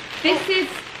 Okay.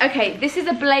 This is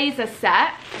a blazer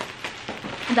set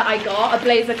that I got, a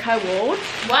blazer co-ord.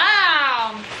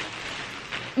 Wow.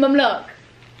 Mum, look.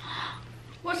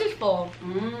 What's this for?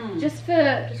 Just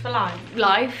for Just for life.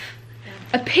 life.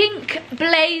 A pink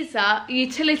blazer,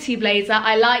 utility blazer.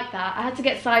 I like that. I had to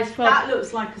get size 12. That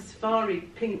looks like a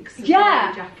pink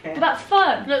safari jacket. But that's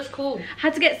fun. Looks cool.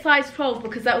 Had to get size 12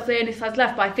 because that was the only size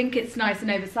left, but I think it's nice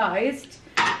and oversized.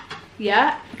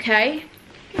 Yeah, okay.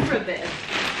 Give her a bit of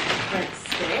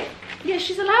breadstick. Yeah,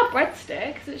 she's allowed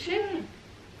breadstick, isn't she?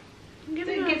 Don't give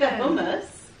her hummus.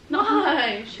 No,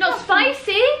 not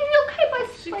spicy. Okay, by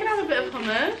spicy. She can have a bit of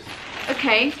hummus.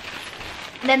 Okay.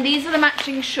 Then these are the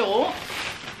matching shorts.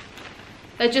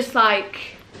 They're just like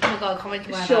Oh my god, I can't wait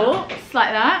to wear shorts, like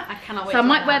that. I cannot wait So I to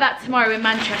might wear wear that tomorrow in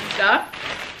Manchester.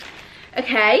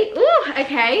 Okay. Ooh,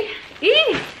 okay.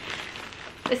 Eee.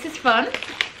 This is fun.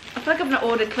 I feel like I've not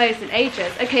ordered clothes in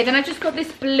ages. Okay, then I just got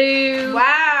this blue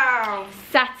Wow.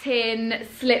 satin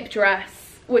slip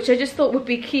dress, which I just thought would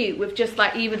be cute with just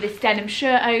like either this denim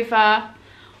shirt over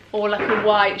or like a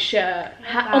white shirt.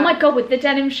 Oh my god, with the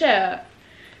denim shirt.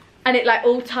 And it like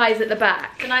all ties at the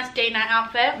back. It's a nice day night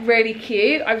outfit. Really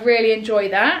cute. I really enjoy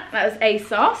that. That was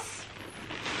ASOS.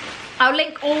 I'll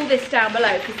link all this down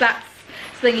below because that's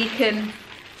something you can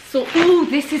sort. Ooh,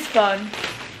 this is fun.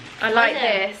 I like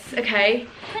this. Okay.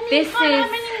 This is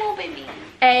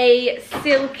a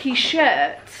silky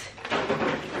shirt,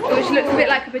 which looks a bit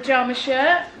like a pajama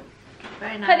shirt.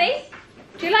 Very nice. Honey,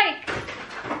 do you like?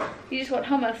 You just want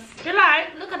hummus. Do you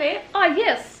like? Look at it. Oh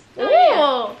yes.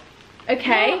 Oh, Ooh.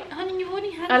 Okay. Oh, honey, you've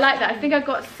already had I like that. I think I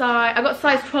got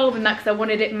size 12 in that because I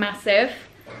wanted it massive.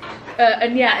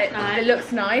 And yeah, it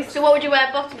looks nice. So what would you wear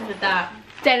bottoms with that?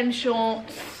 Denim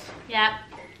shorts. Yeah.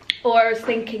 Or I was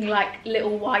thinking like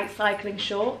little white cycling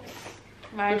shorts.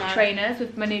 Very With nice. trainers,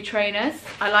 with my new trainers.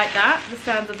 I like that, the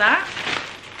sound of that.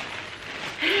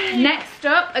 Next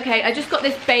up, okay, I just got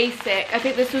this basic. I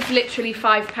think this was literally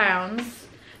 £5.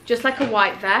 Just like a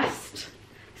white vest.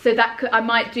 So that could, I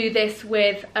might do this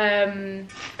with the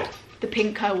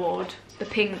pink co-ord, the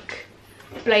pink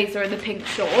blazer and the pink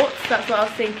shorts. That's what I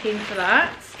was thinking for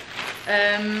that.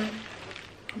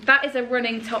 That is a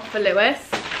running top for Lewis.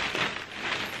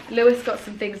 Lewis got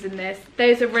some things in this.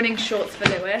 Those are running shorts for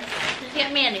Lewis. Did you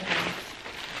get me anything?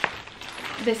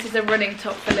 This is a running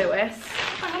top for Lewis.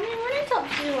 Oh, how many running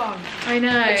tops do you want? I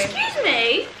know. Excuse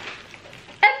me?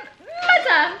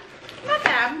 Madam.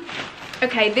 Madam?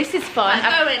 Okay, this is fun.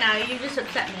 Right, go away now, you just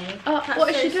upset me. Oh, That's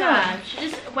what has so she done? sad. She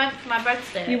just went for my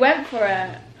breadstick. You went for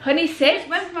it. Honey, sit. She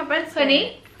went for my breadstick.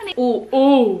 Honey. Oh,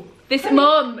 oh. This,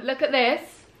 Mum, look at this.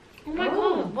 Oh my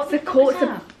god, what It's the a, fuck is it's a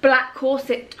that? black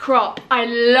corset crop. I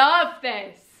love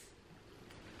this.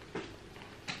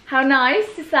 How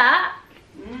nice is that?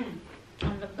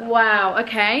 Wow,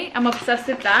 okay. I'm obsessed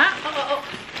with that. Oh,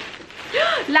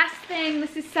 Last thing,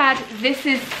 this is sad. This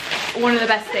is one of the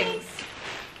best things.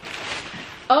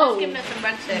 Oh. Let's give her some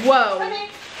breadstick. Whoa.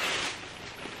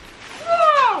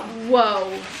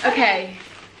 Whoa. Okay.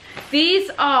 These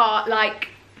are like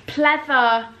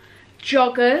pleather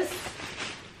joggers.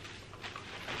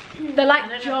 They're like I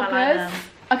don't know if I like joggers. them.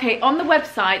 Okay, on the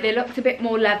website they looked a bit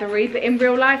more leathery, but in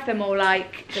real life they're more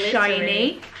like Glittery.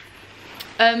 shiny.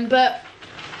 But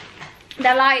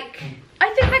they're like, I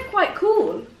think they're quite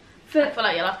cool. I feel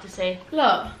like you'll have to see.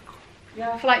 Look,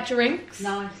 Yeah. for like drinks.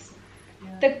 Nice.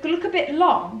 They look a bit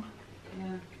long, Yeah.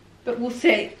 but we'll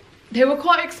see. They were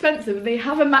quite expensive. They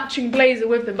have a matching blazer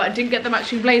with them, but I didn't get the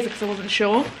matching blazer because I wasn't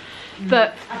sure.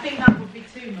 But I think that would be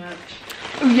too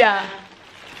much. yeah.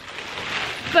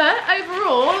 But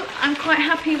overall, I'm quite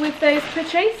happy with those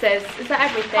purchases. Is that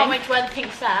everything? Can't wait to wear the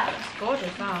pink set. It's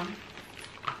gorgeous, huh?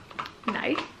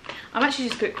 No. I'm actually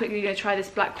just quickly going to try this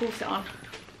black corset on.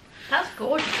 That's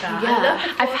gorgeous, that. Yeah. I love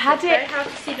the I've corset. had Very it- hard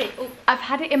to see it. Oh, I've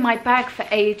had it in my bag for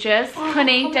ages. Oh,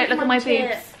 Honey, come don't with look at my my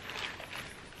tit.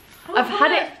 boobs. I've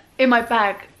had it in my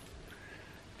bag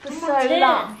for Come on, so tit.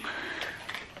 long.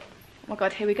 Oh my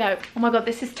god, here we go. Oh my god,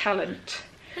 this is talent.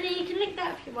 honey, you can link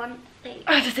that if you want. There you go.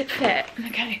 Oh, does it fit?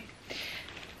 Okay.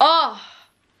 Oh!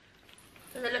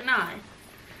 Does it look nice?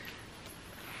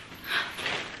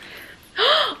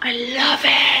 I love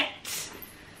it!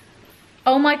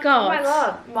 Oh my god. Oh my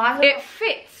god. Why has It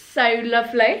fits so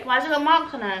lovely. why has it got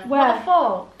marks on it? Where? What the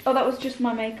fuck? Oh, that was just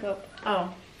my makeup.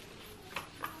 Oh.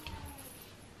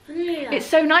 Yeah. It's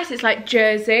so nice, it's like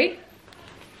jersey.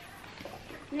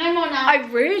 No more now. I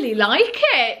really like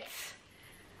it.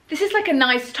 This is like a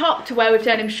nice top to wear with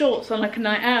denim shorts on like a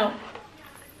night out.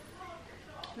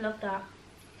 love that.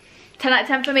 10 out of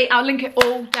 10 for me. I'll link it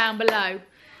all down below.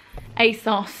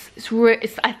 ASOS.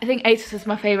 I think ASOS is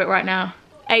my favourite right now.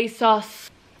 ASOS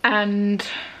and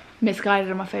Misguided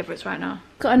are my favourites right now.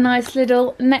 Got a nice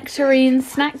little nectarine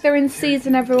snack. They're in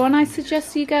season, everyone. I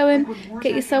suggest you go and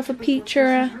get yourself a peach or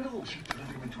a...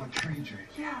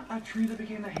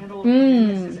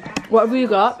 What have you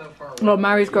got? Well,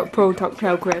 Mary's got prawn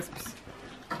cocktail crisps.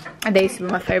 And these were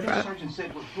my favourite.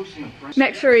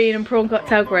 Nectarine and prawn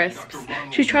cocktail crisps.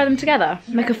 Should we try them together?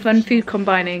 Make a fun food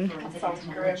combining.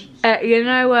 You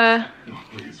know,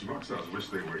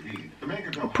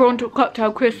 prawn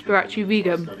cocktail crisps are actually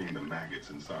vegan.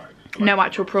 No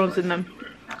actual prawns in them.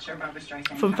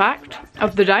 Fun fact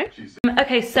of the day.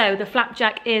 Okay, so the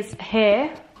flapjack is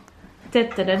here. Da,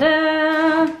 da, da,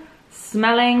 da.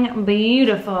 Smelling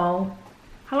beautiful.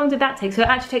 How long did that take? So it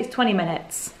actually takes 20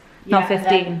 minutes, not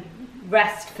 15.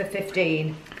 Rest for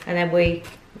 15, and then we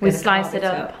slice it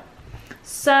up.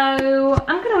 So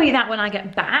I'm gonna eat that when I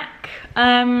get back.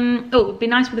 Oh, it'd be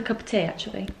nice with a cup of tea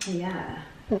actually. Yeah,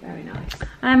 very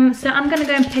nice. So I'm gonna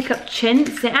go and pick up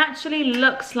chintz. It actually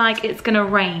looks like it's gonna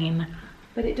rain,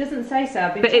 but it doesn't say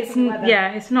so. But it's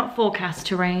yeah, it's not forecast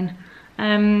to rain.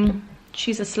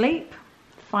 She's asleep.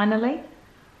 Finally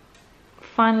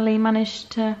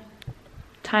managed to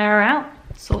tire her out,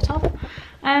 sort of.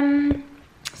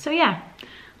 So yeah,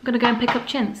 I'm gonna go and pick up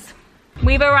chintz.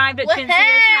 We've arrived at Cinzia's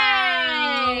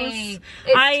house.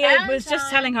 I was just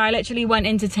telling her I literally went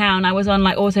into town. I was on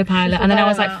like autopilot and then I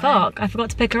was like, fuck, I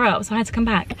forgot to pick her up, so I had to come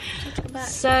back.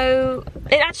 So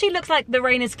it actually looks like the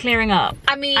rain is clearing up.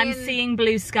 I mean, I'm seeing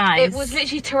blue skies. It was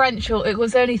literally torrential. It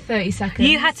was only 30 seconds.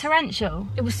 You had torrential?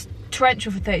 It was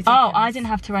torrential for 30 seconds. Oh, I didn't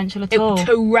have torrential at all. It was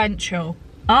torrential.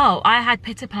 Oh, I had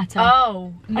pitter patter.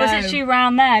 Oh, no. I was literally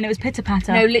around there and it was pitter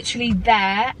patter. No, literally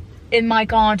there in my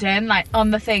garden, like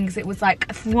on the things, it was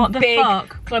like what the big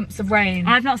fuck? Clumps of rain.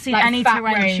 I've not seen like any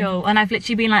torrential rain. And I've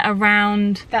literally been like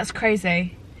around. That's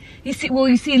crazy. You see, well,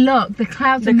 you see, look, the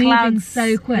clouds are moving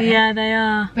so quick. Yeah, they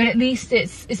are. But at least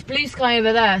it's blue sky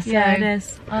over there, so yeah, it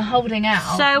is. I'm holding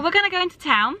out. So we're gonna go into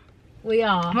town. We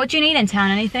are. What do you need in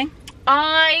town? Anything?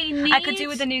 I could do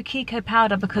with the new Kiko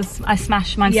powder because I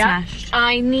smashed mine. Smashed.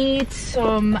 I need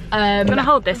some. I'm gonna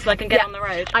hold this so I can get on the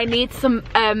road. I need some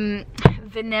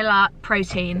vanilla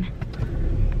protein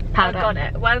powder. I got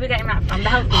it. Where are we getting that from? The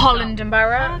Holland and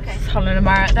Barrett. Oh, okay. Holland and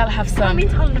Barrett. They'll have some. I mean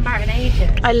Holland and Barrett in ages.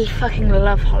 I fucking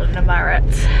love Holland and Barrett.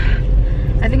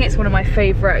 I think it's one of my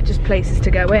favourite just places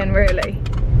to go in. Really.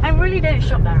 I really don't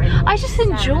shop there anymore. I just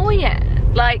enjoy it.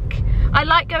 Like. I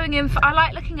like going in for, I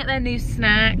like looking at their new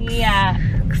snacks. Yeah.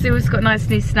 Because they always got nice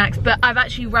new snacks, but I've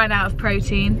actually run out of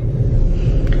protein.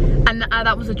 And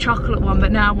that was a chocolate one,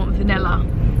 but now I want vanilla.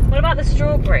 What about the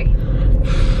strawberry?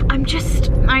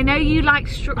 I know you like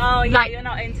strawberry. Oh yeah, like, you're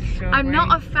not into strawberry. I'm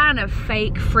not a fan of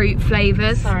fake fruit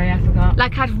flavours. Sorry, I forgot.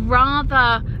 Like I'd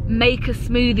rather make a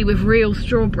smoothie with real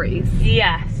strawberries.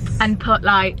 Yes. And put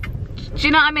like, do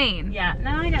you know what I mean? Yeah.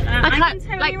 No, I don't know. Like, I can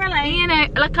totally relate. You know,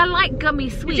 like I like gummy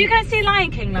sweets. Did you guys see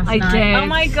Lion King last night? I did. Oh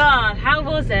my god, how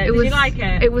was it? Did you like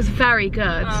it? It was very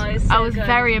good. Oh, it's so I was good,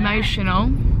 very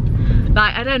emotional.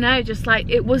 Like, I don't know, just like,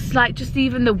 it was like just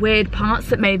even the weird parts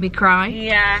that made me cry.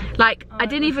 Yeah. Like, I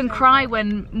didn't even cry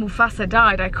when Mufasa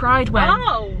died. I cried when...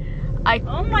 Oh!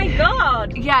 Oh my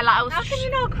god! Yeah, like I was... How can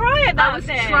you not cry at that? I was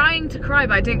trying to cry,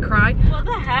 but I didn't cry. What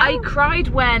the hell? I cried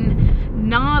when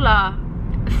Nala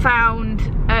found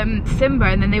Simba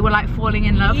and then they were like falling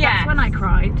in love. Yes. That's when I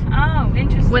cried. Oh,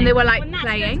 interesting. When they were like when that's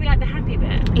playing. Supposed to be like the happy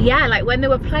bit. Yeah, like when they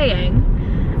were playing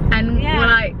and were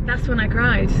like, that's when I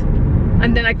cried.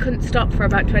 And then I couldn't stop for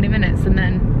about 20 minutes and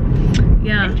then,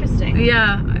 yeah. Interesting.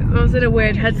 Yeah, I was in a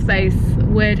weird headspace.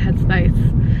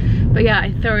 But yeah,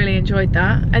 I thoroughly enjoyed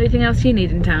that. Anything else you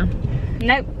need in town?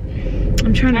 Nope.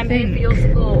 I'm trying to think. For your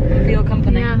support and for your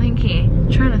company. Yeah, thank you.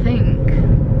 I'm trying to think.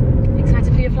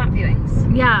 Excited for your flat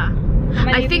viewings? Yeah.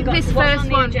 I think this first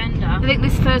one. I think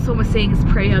this first one we're seeing is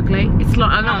pretty ugly. It's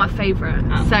not my favourite.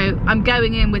 Oh. So I'm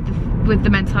going in with the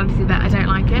mentality that I don't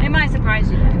like it. It might surprise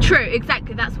you though. True,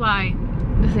 exactly. That's why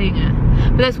we're seeing it.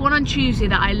 But there's one on Tuesday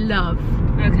that I love.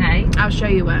 Okay. I'll show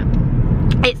you where.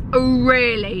 It's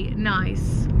really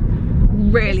nice.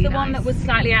 Really nice. The one that was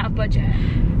slightly out of budget.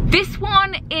 This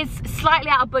one is slightly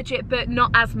out of budget, but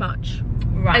not as much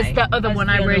as the other one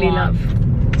I really love.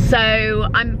 So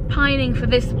I'm pining for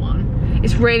this one.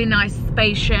 It's really nice,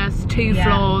 spacious, 2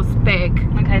 floors, big.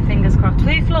 Okay, fingers crossed.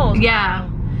 2 floors? Yeah.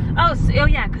 Wow. Oh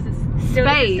yeah, because it's still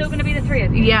going to be the 3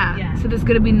 of you. Yeah. So there's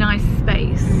going to be nice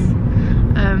space.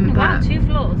 Wow, 2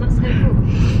 floors. That's so cool.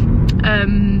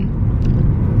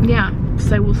 Yeah.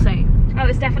 So we'll see. Oh,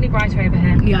 it's definitely brighter over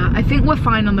here. Yeah, I think we're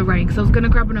fine on the rain because I was going to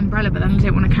grab an umbrella, but then I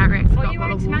didn't want to carry it. What are you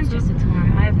wearing to Manchester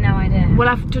tomorrow? I have no idea. Well,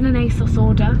 I've done an ASOS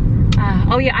order.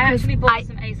 Oh yeah, I actually bought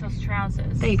some ASOS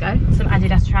trousers. There you go. Some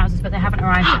Adidas trousers, but they haven't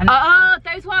arrived yet. Oh,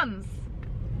 those ones.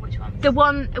 which ones? The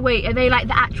one, wait, are they like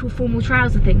the actual formal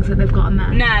trouser things that they've got on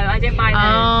there? No, I didn't buy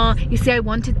those. Oh, you see, I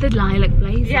wanted the lilac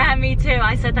blazer. Yeah, me too.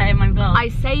 I said that in my vlog. I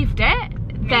saved it.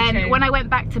 Then too. when I went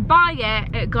back to buy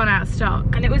it, it had gone out of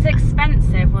stock. And it was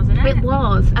expensive, wasn't it? It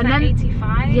was. And then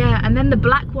 85. Yeah, and then the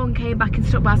black one came back in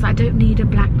stock, but I was like, I don't need a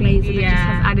black blazer that just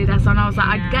has Adidas on. I was like,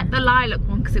 I'd get the lilac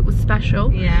one because it was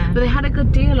special. Yeah. But they had a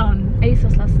good deal on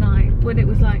ASOS last night when it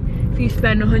was like, if you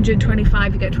spend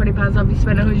 125, you get £20 off. If you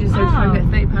spend 175, you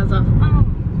get £30 off. Oh,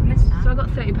 I missed that. So I got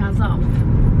 £30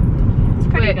 off. It's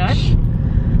pretty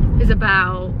good. Is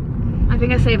about, I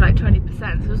think I saved like 20%. So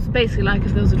it was basically like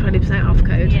if there was a 20% off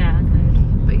code. Yeah.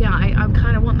 But yeah, I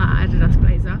kind of want that Adidas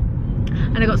blazer.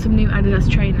 And I got some new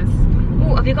Adidas trainers.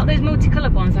 Oh, have you got those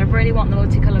multicoloured ones? I really want the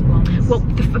multicoloured ones. Well,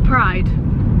 for Pride.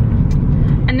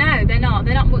 No, they're not.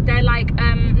 They're like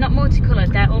not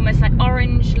multicoloured. They're almost like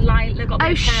orange, light. They've got a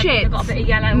bit of purple, they've got a bit of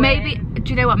yellow. Maybe. Do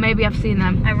you know what? Maybe I've seen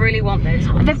them. I really want those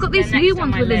ones. They've got these new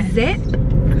ones with a zip,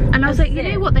 and I was like, you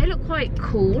know what? They look quite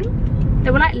cool. They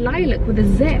were like lilac with a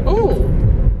zip. Oh.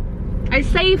 I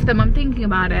saved them. I'm thinking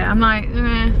about it. I'm like,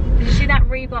 Did you see that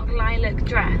Reebok lilac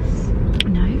dress?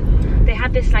 no. They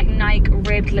had this like Nike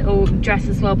ribbed little dress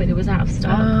as well, but it was out of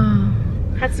stock. Oh.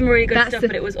 Had some really good stuff,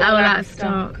 but it was all out of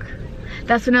stock.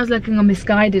 That's when I was looking on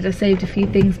Misguided. I saved a few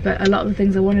things, but a lot of the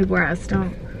things I wanted were out of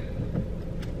stock.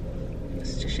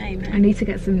 It's such a shame. I need to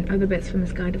get some other bits from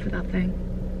Misguided for that thing.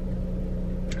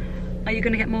 Are you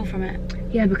gonna get more from it?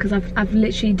 Yeah, because I've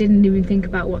literally didn't even think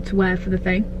about what to wear for the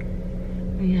thing.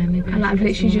 Yeah, maybe. And I've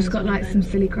literally just got like some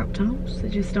silly crop tops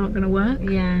that just aren't gonna work.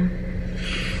 Yeah.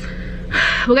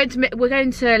 We're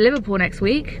going to Liverpool next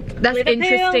week. That's Liverpool.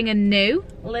 Interesting and new.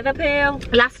 Liverpool.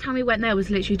 Last time we went there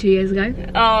was literally 2 years ago.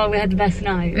 Oh, we had the best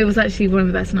night. It was actually one of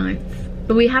the best nights.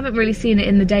 But we haven't really seen it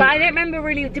in the day. But I don't remember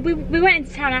really. Did we went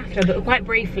into town after, but quite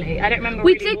briefly. I don't remember.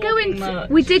 We really did go walking into. much.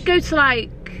 We did go to like.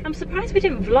 I'm surprised we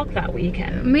didn't vlog that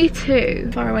weekend. Me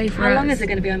too. Far away from us. How long is it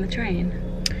going to be on the train?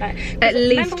 Like, At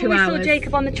least 2 hours. Remember when we saw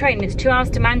Jacob on the train? It's 2 hours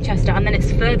to Manchester, and then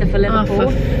it's further for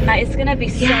Liverpool. Like it's going to be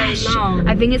so long.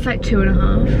 I think it's like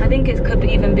 2.5. I think it could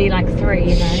even be like 3.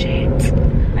 You know? Shit.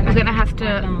 We're gonna have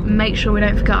to make sure we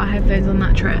don't forget our headphones on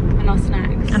that trip. And our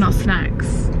snacks. And our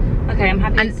snacks. Okay, I'm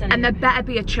happy. And there better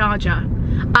be a charger.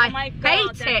 I Oh my God,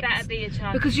 hate there it better be a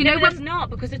charger. because you know when there's not,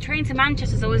 because the train to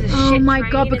Manchester is always a shit oh my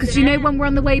train, God, because isn't you know it? when we're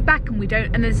on the way back and we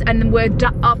don't, and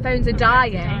our phones are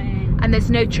dying, and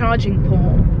there's no charging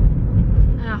port.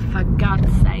 Oh, for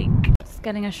God's sake! Just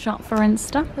getting a shot for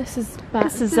Insta. This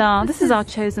is our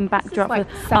chosen backdrop. like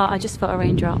I just felt a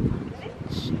raindrop.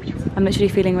 I'm literally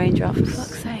feeling raindrops. For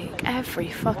fuck's sake, every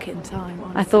fucking time.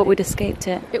 Honestly. I thought we'd escaped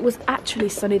it. It was actually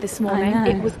sunny this morning. I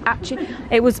know. It was actually.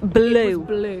 It was blue. It was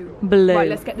blue. Blue. Right,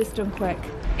 let's get this done quick.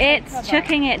 It's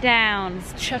chucking it down.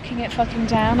 It's chucking it fucking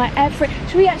down. Like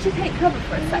should we actually take cover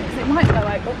for a sec? Because it might blow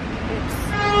over.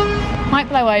 Oops. Might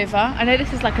blow over. I know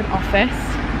this is like an office.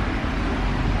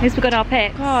 At least we got our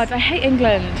pics. God, I hate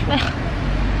England.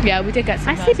 Yeah, we did get some.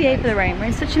 I CBA for the rain. We're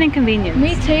in such an inconvenience.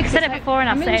 Me too. I've said it before and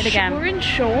I'll say it again. We're in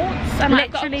shorts. And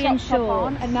Literally in shorts.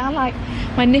 On, and now like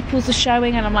my nipples are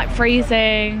showing and I'm like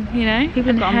freezing. You know.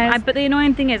 People have got but the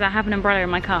annoying thing is I have an umbrella in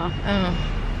my car.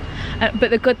 Oh.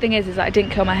 But the good thing is that I didn't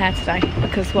curl my hair today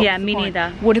because yeah, me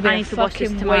neither. Would have been I a need to wash this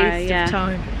fucking tomorrow, waste of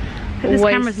time. But this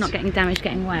camera's not getting damaged,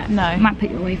 getting wet. No. I might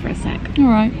put you away for a sec. All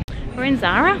right. We're in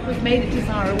Zara. We've made it to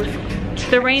Zara.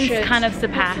 The rain's kind of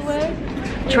surpassed.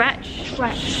 Trekked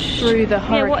through the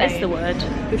hurricane. Yeah, what is the word?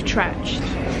 We've trekked.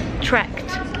 Trekked.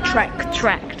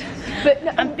 But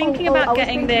no, I'm thinking about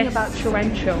getting this. About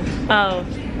torrential. Oh,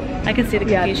 I can see the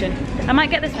confusion. I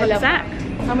might get this rucksack.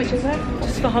 How much is it?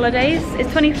 Just for holidays.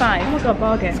 It's 25. Oh my God,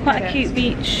 bargain. It's quite a cute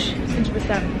beach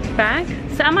 100% bag.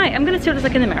 So I'm gonna see what it's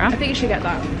like in the mirror. I think you should get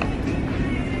that.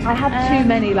 I have too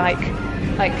many like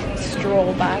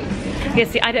straw bags. Yeah,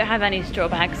 see, I don't have any straw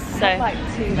bags, so. I have, like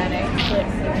too many.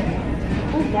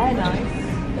 Oh, they're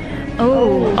nice.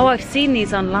 Oh, I've seen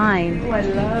these online. Oh, I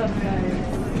love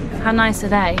those. How nice are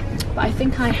they? But I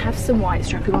think I have some white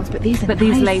strappy ones, but these are nicer.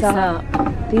 These lace up.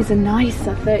 These are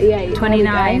nicer. 38.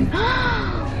 29.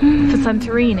 For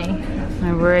Santorini. I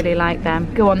really like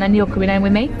them. Go on then, you're coming home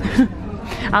with me.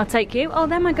 I'll take you. Oh,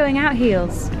 they're my going out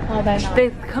heels. Oh, they're nice.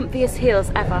 The comfiest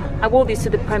heels ever. I wore these to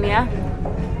the premiere.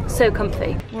 So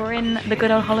comfy. We're in the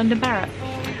good old Holland & Barrett.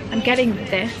 I'm getting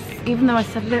this. Even though I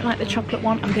said I don't like the chocolate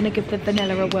one, I'm going to give the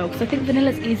vanilla a whirl. Because I think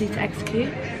vanilla's easy to execute.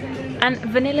 And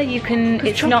vanilla you can,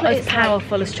 it's not as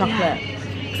powerful as chocolate.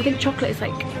 Because I think chocolate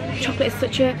is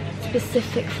such a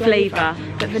specific flavour.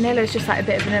 But vanilla is just like a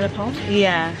bit of vanilla pod.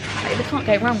 Yeah. Like, they can't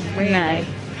go wrong, really. No.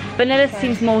 Vanilla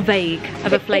seems more vague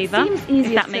of a flavour. It seems easier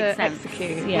if that to makes sense.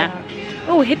 execute. Yeah.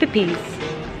 Oh, hippopeas.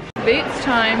 Boots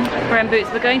time. We're in Boots.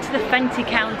 We're going to the Fenty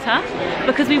counter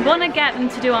because we want to get them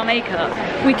to do our makeup.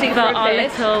 We do for our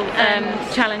little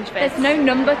challenge bit. There's no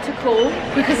number to call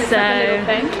because it's like a little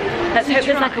thing. Let's hope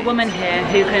there's like a woman here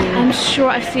who can. I'm sure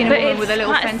I've seen a woman with a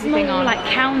little Fenty thing on. Like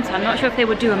counter. I'm not sure if they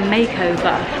would do a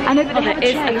makeover. I know, but there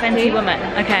is a Fenty woman.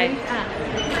 Okay.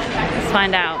 Let's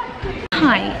find out.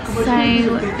 Hi,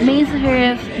 so me and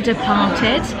Sophia have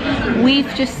departed.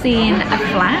 We've just seen a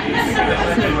flat.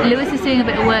 So Lewis is doing a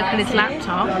bit of work on his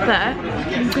laptop, but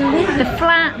the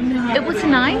flat, it was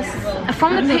nice.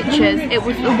 From the pictures, it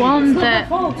was the one that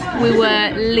we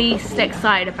were least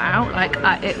excited about. Like,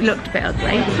 it looked a bit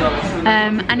ugly.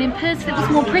 And in person, it was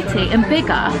more pretty and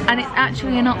bigger, and it's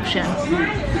actually an option.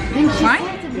 Right?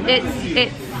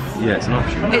 Yeah, it's an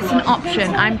option. It's an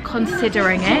option. I'm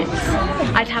considering it.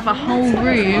 I'd have a whole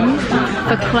room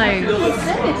for clothes.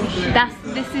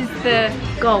 This is the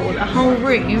goal. A whole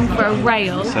room for a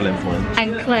rail Selling point.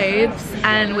 and clothes,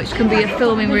 and which can be a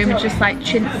filming room, just like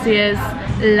Cinzias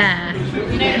lair,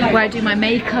 where I do my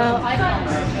makeup,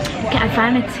 get a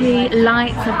vanity,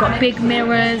 lights. I've got big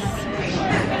mirrors.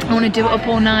 I want to do it up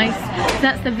all nice. So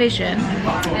that's the vision.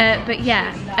 But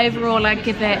yeah, overall I'd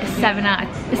give it a 7 out of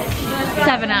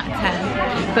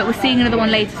 10. But we're seeing another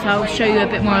one later, so I'll show you a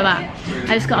bit more of that.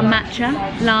 I just got a matcha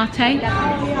latte.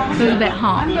 It was a bit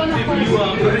hot.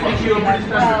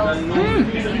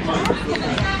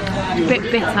 A bit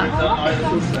bitter.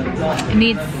 It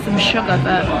needs some sugar,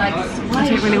 but I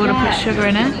don't really want to put sugar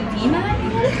in it.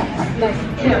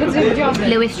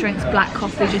 Lewis drinks black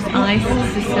coffee, just ice.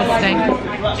 It's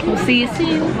disgusting. We'll see you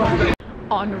soon.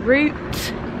 En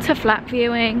route to flat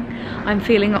viewing. I'm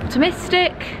feeling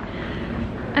optimistic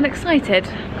and excited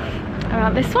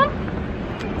about this one.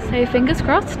 So fingers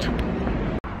crossed.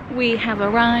 We have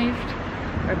arrived.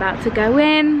 We're about to go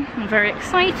in. I'm very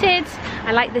excited.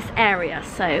 I like this area,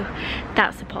 so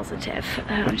that's a positive.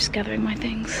 I'm just gathering my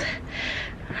things.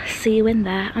 See you in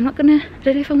there. I don't know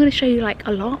if I'm gonna show you like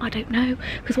a lot. I don't know,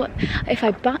 because what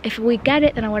if we get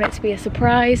it, then I want it to be a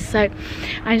surprise. So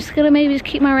I'm just gonna maybe just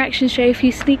keep my reactions, show you a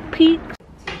few sneak peeks.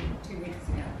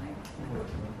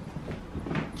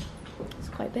 It's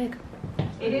quite big.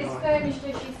 It is furnished as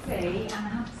you see, and I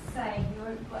have to say you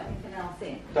won't put anything else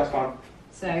in. That's fine.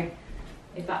 So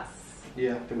if that's,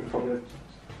 Yeah, I think we probably.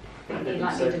 you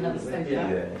might need another sofa.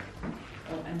 Yeah.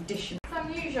 Or an addition. It's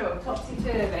unusual,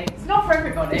 topsy-turvy. It's not for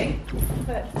everybody,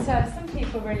 but some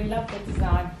people really love the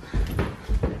design.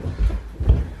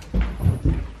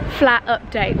 Flat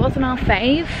update, wasn't our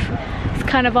fave. It's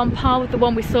kind of on par with the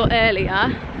one we saw earlier.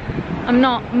 I'm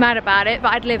not mad about it,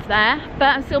 but I'd live there.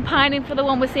 But I'm still pining for the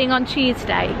one we're seeing on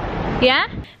Tuesday. Yeah?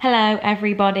 Hello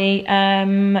everybody.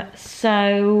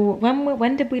 So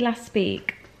when did we last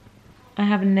speak? I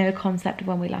have no concept of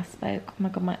when we last spoke. Oh my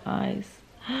god, my eyes.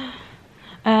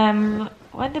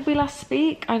 When did we last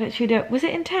speak? I literally don't. Was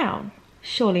it in town?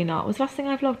 Surely not. Was the last thing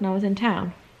I vlogged and I was in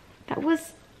town? That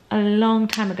was a long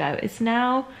time ago. It's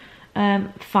now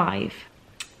 5.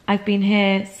 I've been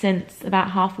here since about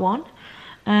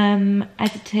 1:30.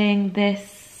 Editing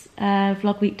this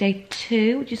vlog week day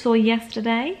 2, which you saw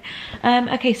yesterday.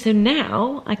 Okay, so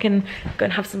now I can go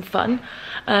and have some fun.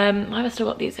 I've still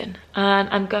got these in, and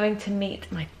I'm going to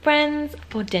meet my friends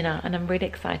for dinner, and I'm really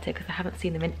excited because I haven't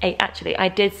seen them in 8. Actually, I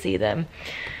did see them.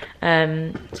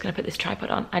 I'm just gonna put this tripod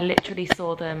on. I literally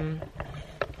saw them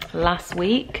last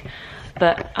week,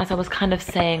 but as I was kind of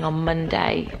saying on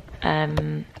Monday,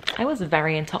 I was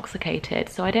very intoxicated,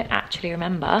 so I don't actually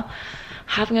remember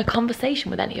having a conversation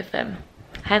with any of them.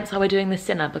 Hence why we're doing this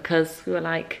dinner, because we were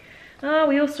like, oh,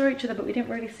 we all saw each other but we didn't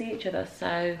really see each other,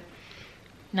 so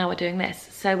now we're doing this.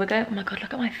 So we're going, oh my god,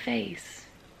 look at my face.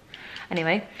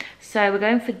 Anyway, so we're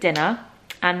going for dinner,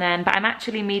 and then, but I'm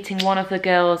actually meeting one of the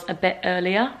girls a bit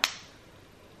earlier.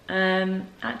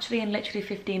 Actually in literally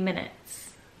 15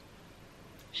 minutes.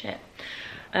 Shit.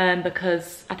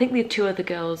 Because I think the 2 other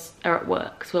girls are at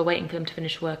work, so we're waiting for them to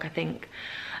finish work, I think.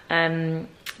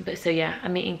 But so yeah,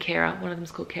 I'm meeting Kira. One of them's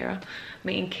called Kira. I'm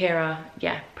meeting Kira,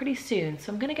 yeah, pretty soon.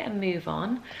 So I'm gonna get a move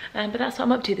on. But that's what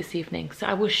I'm up to this evening. So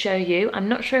I will show you. I'm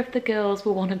not sure if the girls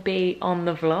will want to be on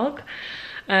the vlog,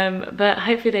 but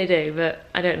hopefully they do. But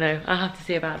I don't know. I'll have to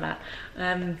see about that.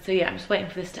 So yeah, I'm just waiting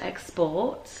for this to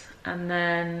export, and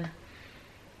then.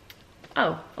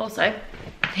 Oh, also,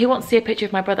 he wants to see a picture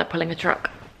of my brother pulling a truck.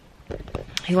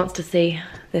 He wants to see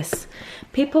this.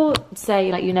 People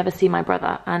say like you never see my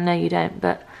brother, and no you don't,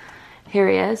 but here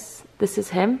he is. This is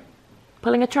him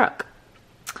pulling a truck.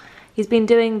 He's been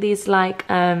doing these like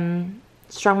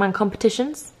strongman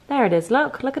competitions. There it is,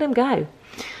 look at him go.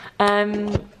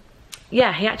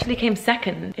 Yeah, he actually came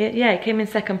second. Yeah, he came in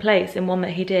second place in one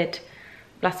that he did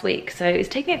last week, so he's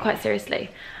taking it quite seriously.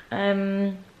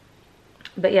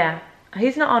 But yeah,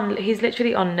 he's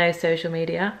literally on no social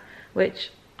media,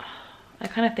 which I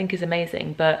kind of think is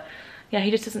amazing, but yeah, he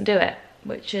just doesn't do it,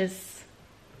 which is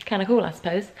kind of cool, I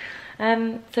suppose.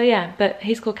 So yeah, but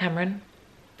he's called Cameron.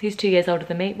 He's 2 years older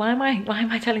than me. Why am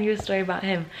I telling you a story about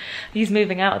him? He's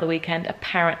moving out at the weekend,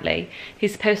 apparently.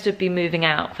 He's supposed to be moving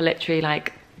out for literally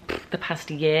like the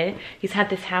past year. He's had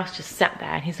this house just sat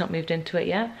there and he's not moved into it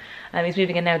yet. He's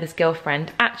moving in there with his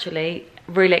girlfriend. Actually,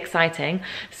 really exciting.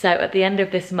 So at the end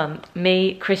of this month,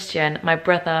 me, Christian, my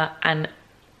brother and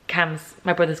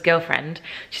my brother's girlfriend,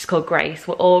 she's called Grace,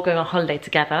 we're all going on holiday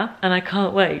together and I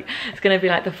can't wait. It's gonna be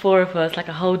like the 4 of us, like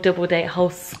a whole double date, whole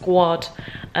squad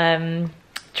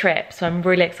trip. So I'm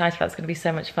really excited. That's gonna be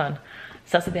so much fun.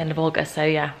 So that's at the end of August, so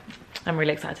yeah, I'm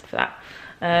really excited for that.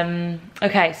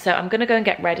 Okay, so I'm gonna go and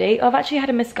get ready. Oh, I've actually had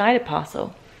a misguided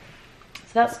parcel,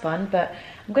 so that's fun, but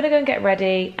I'm gonna go and get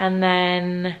ready, and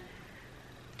then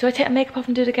do I take my makeup off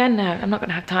and do it again? No, I'm not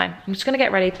gonna have time. I'm just gonna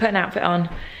get ready, put an outfit on,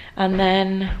 and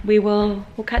then we'll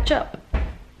catch up.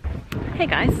 Hey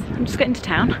guys, I'm just getting to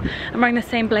town. I'm wearing the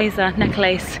same blazer,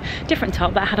 necklace, different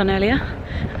top that I had on earlier.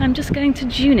 I'm just going to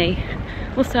Junie.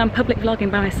 Also, I'm public vlogging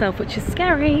by myself, which is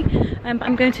scary. But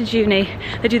I'm going to Junie.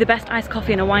 They do the best iced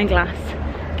coffee in a wine glass.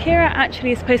 Kira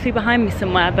actually is supposed to be behind me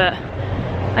somewhere, but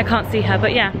I can't see her.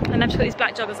 But yeah, and I've just got these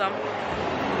black joggers on.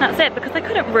 That's it, because I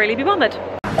couldn't really be bothered.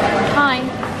 Hi.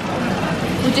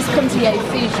 We just come to Yo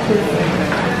Sushi because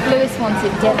Lewis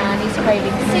wanted dinner and he's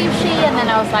craving sushi, and then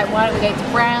I was like, why don't we go to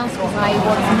Brown's because I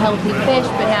want some healthy fish,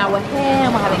 but now we're here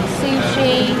and we're having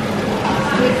sushi.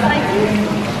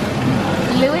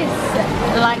 Lewis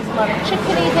likes a lot of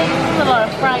chickeny things, a lot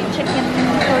of fried chicken,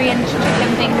 Korean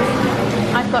chicken things.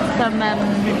 I've got some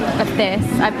of this.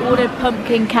 I've ordered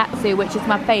pumpkin katsu, which is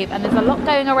my fave, and there's a lot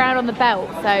going around on the belt,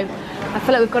 so I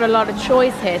feel like we've got a lot of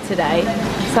choice here today.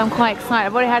 So I'm quite excited.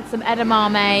 I've already had some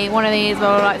edamame, one of these,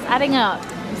 well, it's adding up,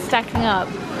 stacking up.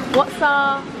 What's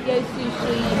our Yo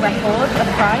Sushi record of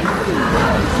price?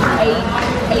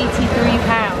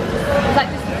 £83. Is that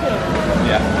just the two?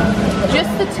 Yeah.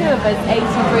 Just the two of us,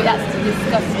 83, that's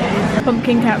disgusting.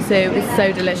 Pumpkin katsu is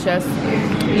so delicious.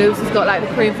 Lewis has got like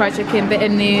the cream fried chicken, bit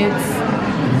of nudes,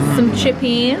 some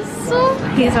chippies.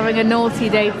 He's having a naughty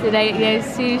day today at Yo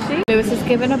Sushi. Lewis has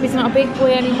given up, he's not a big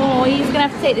boy anymore. He's gonna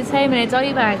have to take this home in a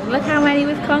dolly bag. Look how many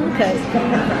we've conquered.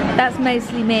 That's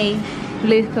mostly me.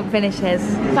 Lewis couldn't finish his.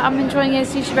 But I'm enjoying Yo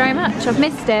Sushi very much. I've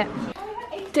missed it.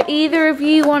 Do either of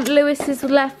you want Lewis's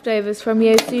leftovers from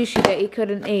Yo Sushi that he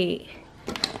couldn't eat?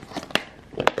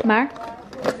 Mar?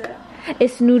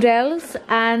 It's noodles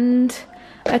and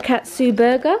a katsu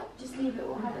burger. Just leave it,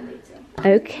 we'll have it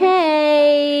later.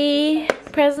 Okay.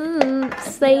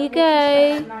 Presents. There you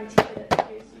go.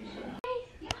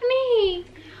 Honey.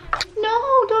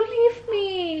 No, don't leave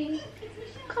me.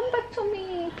 Come back to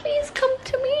me. Please come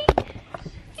to me.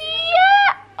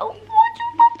 Yeah. Oh,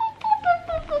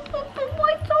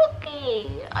 my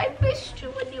doggy. I missed you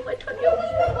when you went on your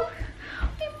walk.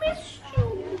 I missed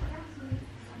you.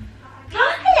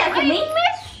 I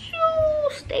miss you.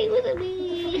 Stay with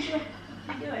me.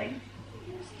 What are you doing?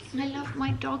 I love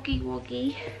my doggy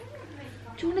woggy.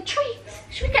 Do you want a treat?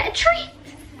 Should we get a treat?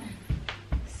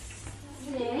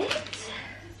 Sit.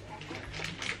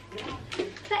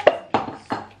 Let's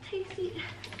tasty.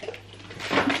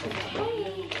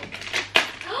 Okay.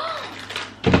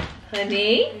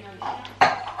 Honey.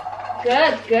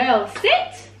 Good girl.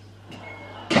 Sit.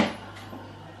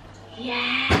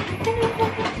 Yeah.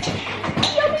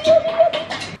 Yummy, yummy, yummy.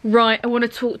 Right, I want to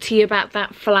talk to you about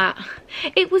that flat.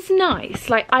 It was nice,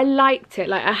 like I liked it,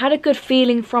 like I had a good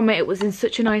feeling from it. It was in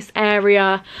such a nice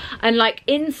area, and like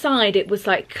inside it was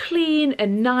like clean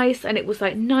and nice, and it was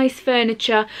like nice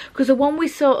furniture, because the one we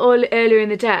saw earlier in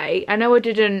the day, I know I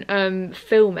didn't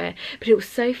film it, but it was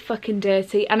so fucking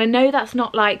dirty. And I know that's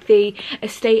not like the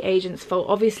estate agent's fault,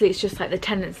 obviously it's just like the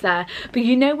tenants there, but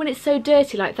you know when it's so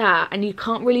dirty like that and you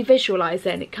can't really visualize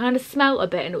it, and it kind of smelled a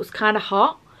bit and it was kind of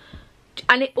hot,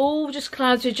 and it all just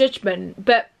clouds your judgment.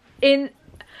 But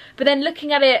then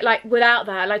looking at it like without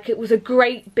that, like it was a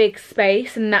great big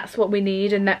space, and that's what we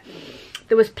need, and that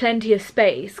there was plenty of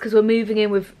space because we're moving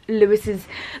in with Lewis's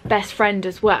best friend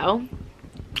as well.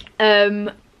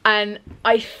 And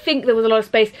I think there was a lot of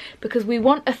space because we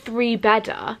want a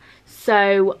 3-bedder,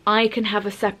 so I can have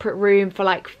a separate room for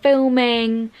like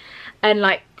filming and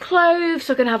like clothes,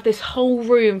 so I can have this whole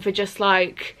room for just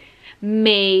like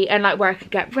me, and like where I could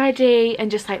get ready,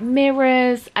 and just like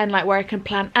mirrors, and like where I can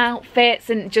plan outfits,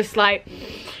 and just like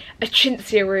a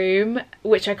chintzy room,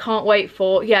 which I can't wait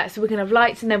for. Yeah, so we can have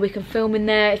lights, and then we can film in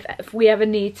there if we ever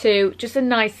need to. Just a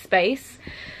nice space,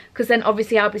 because then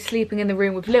obviously I'll be sleeping in the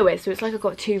room with Lewis, so it's like I've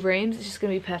got 2 rooms. It's just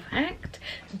gonna be perfect.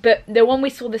 But the one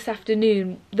we saw this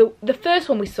afternoon, the first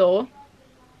one we saw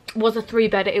was a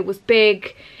 3-bed. It was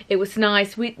big, it was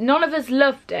nice. None of us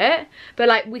loved it, but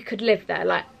like we could live there.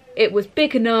 Like it was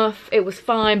big enough, it was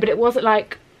fine, but it wasn't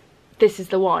like this is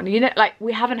the one, you know, like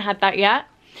we haven't had that yet.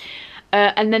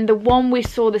 And then the one we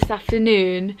saw this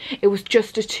afternoon, it was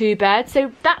just a 2-bed,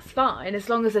 so that's fine as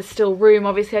long as there's still room.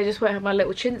 Obviously I just won't have my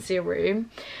little Cinzia room,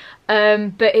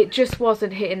 but it just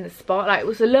wasn't hitting the spot. Like it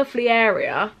was a lovely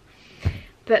area,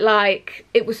 but like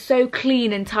it was so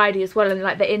clean and tidy as well, and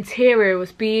like the interior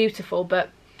was beautiful,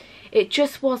 but it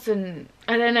just wasn't,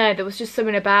 I don't know, there was just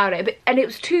something about it. And it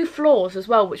was 2 floors as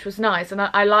well, which was nice, and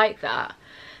I like that.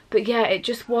 But yeah, it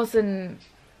just wasn't,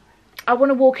 I want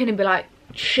to walk in and be like,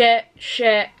 shit,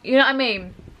 you know what I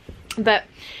mean? But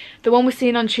the one we're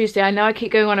seeing on Tuesday, I know I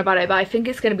keep going on about it, but I think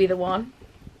it's going to be the one.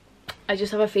 I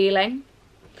just have a feeling.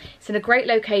 It's in a great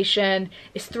location,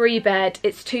 it's 3-bed,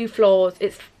 it's 2 floors,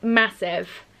 it's massive,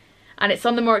 and it's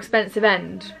on the more expensive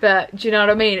end, but do you know what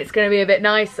I mean? It's going to be a bit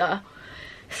nicer.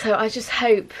 So I just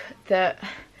hope that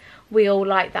we all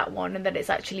like that one and that it's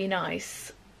actually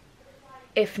nice.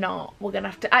 If not, we're going to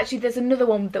have to, actually there's another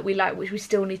one that we like which we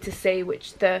still need to see,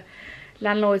 which the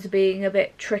landlords are being a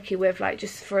bit tricky with, like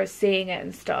just for us seeing it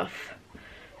and stuff.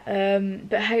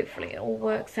 But hopefully it all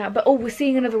works out. But oh, we're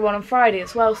seeing another one on Friday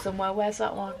as well somewhere. Where's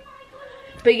that one?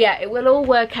 But yeah, it will all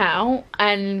work out,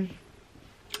 and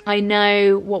I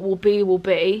know what will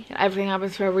be. Everything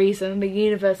happens for a reason. The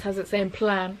universe has its own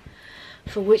plan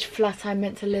for which flat I'm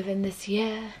meant to live in this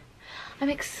year. I'm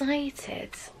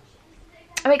excited.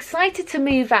 I'm excited to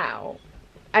move out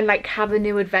and like have a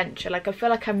new adventure. Like I feel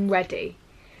like I'm ready.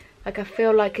 Like I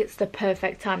feel like it's the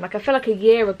perfect time. Like I feel like a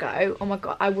year ago, oh my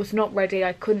god, I was not ready.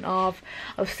 I couldn't have.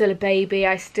 I was still a baby.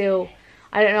 I don't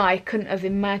know, I couldn't have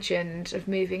imagined of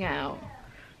moving out.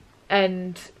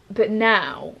 But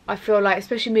now I feel like,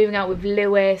 especially moving out with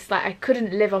Lewis, like I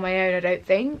couldn't live on my own, I don't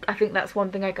think. I think that's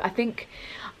one thing I think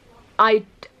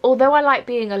although I like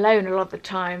being alone a lot of the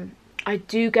time, I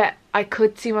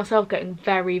could see myself getting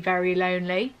very, very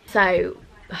lonely. So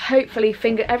hopefully,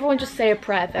 everyone just say a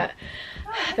prayer that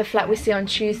the flat we see on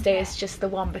Tuesday is just the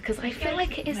one, because I feel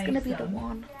like it is going to be the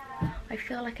one. I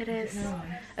feel like it is.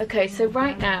 Okay, so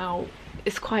right now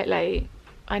it's quite late.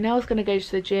 I know I was going to go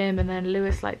to the gym, and then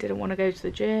Lewis like didn't want to go to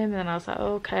the gym, and then I was like,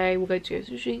 oh, okay, we'll go to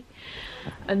sushi.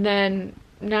 And then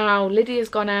now Lydia's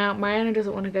gone out, Mariana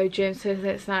doesn't want to go gym, so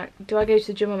it's like, do I go to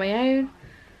the gym on my own?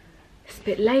 It's a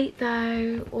bit late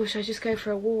though, or should I just go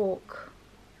for a walk?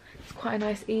 It's quite a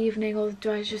nice evening, or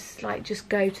do I just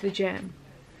go to the gym?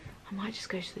 I might just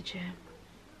go to the gym.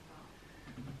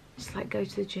 Just like go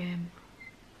to the gym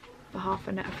for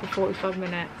for 45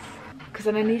 minutes. Because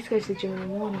then I need to go to the gym in the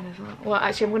morning as well. Well,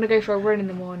 actually I'm going to go for a run in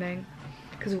the morning,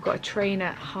 because we've got a train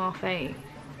at 8:30.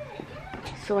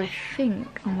 So I think,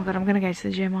 oh my god, I'm going to go to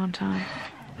the gym, aren't I?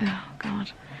 Oh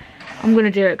god. I'm going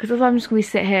to do it, because otherwise I'm just going to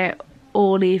sit here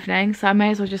all evening. So I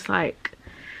may as well just like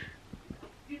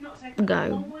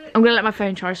go. I'm going to let my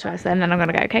phone charge first, and then I'm going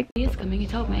to go, okay? He is coming, he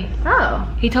told me. Oh.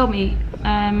 He told me,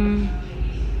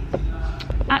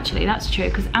 actually that's true,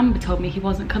 because Amber told me he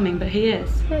wasn't coming, but he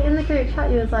is. Yeah, in the group chat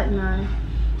you was like, no.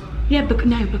 Yeah, but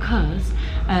no, because,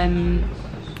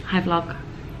 hi vlog.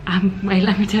 Wait,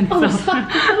 let me turn this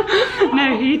off.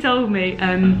 No, he told me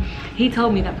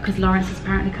that because Lawrence is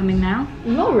apparently coming now.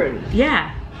 Lawrence?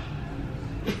 Yeah.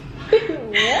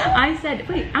 What? I said,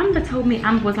 wait, Amber told me,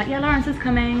 Amber was like, yeah, Lawrence is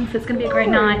coming, so it's gonna be a great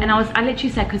night. And I literally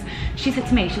said, because she said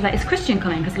to me, she was like, is Christian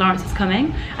coming because Lawrence is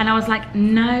coming? And I was like,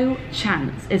 no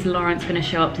chance is Lawrence gonna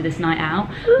show up to this night out.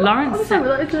 Lawrence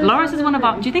is one of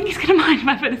our, do you think he's gonna mind if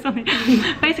I put this on me?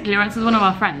 Basically, Lawrence is one of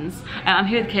our friends. I'm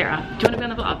here with Kira. Do you want to be on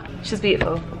the vlog? She's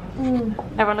beautiful.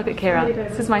 Everyone look at Kira.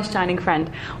 This is my shining friend.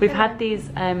 We've had these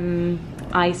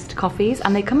iced coffees,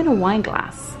 and they come in a wine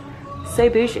glass. So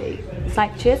bougie. It's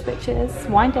like, cheers bitches,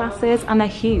 wine glasses, and they're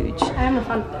huge. I am a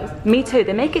fan of those. Me too.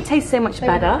 They make it taste so much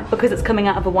better because it's coming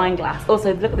out of a wine glass.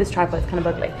 Also, look at this tripod, it's kind of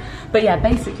ugly. But yeah,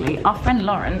 basically, our friend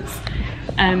Lawrence,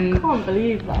 I can't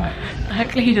believe that.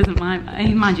 hopefully he doesn't mind.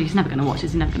 Mind you, he's never gonna watch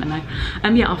this, he's never gonna know.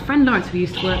 Yeah, our friend Lawrence, who we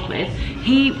used to work with,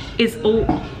 he is all,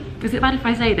 is it bad if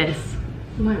I say this?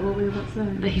 Wait, what were you about to say?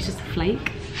 That he's just a flake.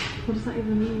 What does that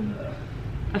even mean?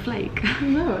 A flake?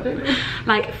 No, I don't know.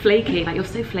 Like flaky, like you're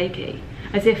so flaky.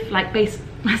 As if like as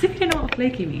if you don't know what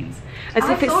flaky means. As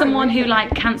if it's someone who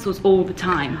like cancels all the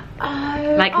time.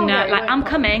 Oh, like no, like I'm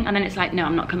coming, and then it's like, no,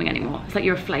 I'm not coming anymore. It's like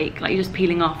you're a flake, like you're just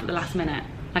peeling off at the last minute.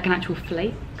 Like an actual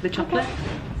flake, the chocolate.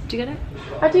 Do you get it?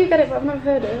 I do get it, but I've never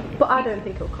heard it. But I don't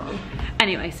think he'll come.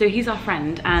 Anyway, so he's our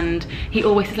friend and he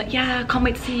always is like, yeah, I can't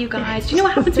wait to see you guys. Do you know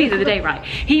what happened to me the other day, right?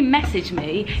 He messaged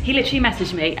me, he literally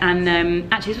messaged me, and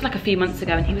actually this was like a few months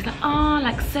ago, and he was like, oh,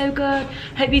 like so good.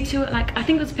 Hope you two, like, I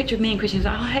think it was a picture of me and Christian. He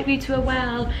was like, oh, I hope you two are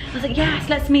well. I was like, yes,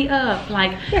 let's meet up.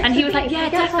 Like, yeah, and he was like, yeah,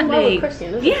 definitely. Well with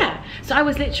Christian, yeah. So I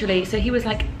was literally, so he was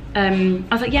like, I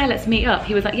was like, yeah, let's meet up.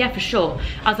 He was like, yeah, for sure.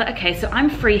 I was like, okay, so I'm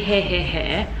free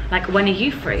here. Like, when are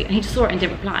you free? And he just saw it and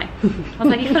didn't reply. I was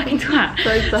like, you fucking twat.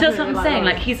 So that's what I'm saying.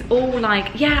 Like, he's all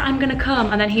like, yeah, I'm gonna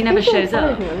come, and then he never shows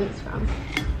up. Me on Instagram.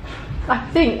 I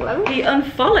think. He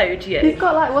unfollowed you. He's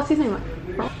got like, what's his name?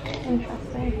 Like,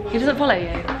 interesting. He doesn't follow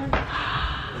you.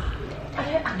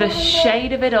 The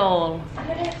shade of it all.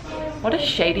 What a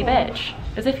shady bitch.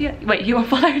 As if you, wait, you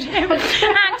unfollowed him?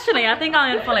 Actually, I think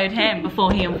I unfollowed him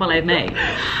before he unfollowed me.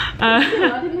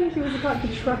 I didn't know he was about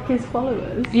to track his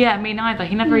followers. Yeah, me neither.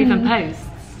 He never even posts.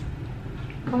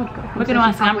 God, we're going to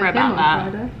ask Amber about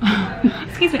that.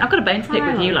 Excuse me, I've got a bone to pick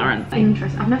with you, Lawrence.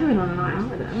 Interesting. I've never been on a night out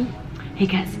with him. He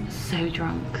gets so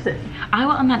drunk. I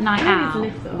went on that night out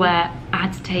where I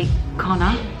had to take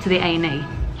Connor to the A&E.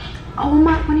 Oh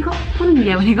my, when he got punched?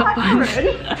 Yeah, when he got punched.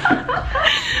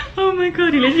 Oh my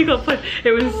god, he literally got punched.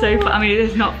 It was so funny. I mean, it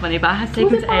is not funny, but I had to take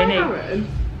him to A&E.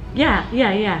 Yeah.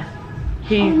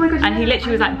 Oh my god, and he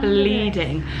literally was like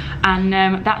bleeding, and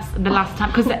that's the last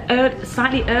time, because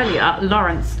slightly earlier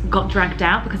Lawrence got dragged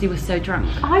out because he was so drunk.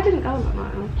 I didn't go that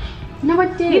night. No, I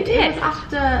did. You did? It was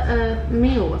after a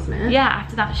meal, wasn't it? Yeah,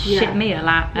 after that shit meal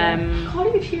at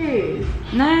College Cheese.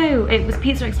 No, it was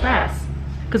Pizza Express,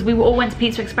 because we all went to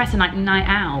Pizza Express and like night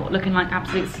out looking like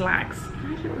absolute slags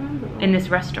in this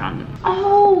restaurant.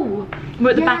 Oh,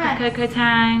 we're at the back of Coco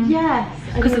Tang. Yes,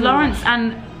 because Lawrence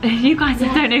and you guys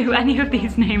don't know who any of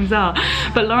these names are,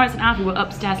 but Lawrence and Alfie were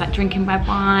upstairs like drinking red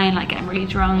wine, like getting really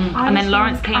drunk, and then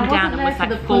Lawrence came down and was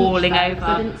like falling over.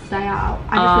 I didn't stay out.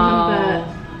 I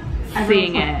just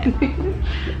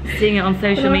remember seeing it on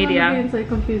social media. I was being so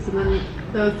confused, and then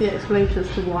there was the explanation as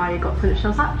to why he got punished. I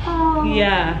was like, oh.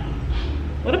 Yeah.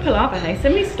 What a palaver, hey? So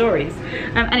many stories.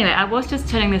 Anyway, I was just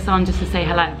turning this on just to say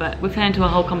hello, but we've turned into a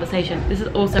whole conversation. This is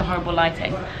also horrible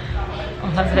lighting.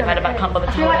 Oh, that's a bit better, but I can't bother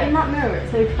to. I feel like in that mirror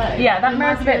it's so close. Yeah, that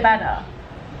mirror's a bit better.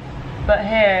 But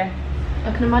here,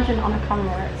 I can imagine on a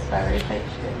camera it's very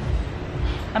HD.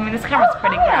 I mean, this camera's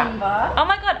pretty crap. Amber. Oh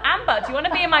my god, Amber, do you want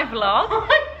to be in my vlog?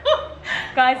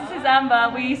 Guys, this is Amber.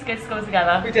 We used to go to school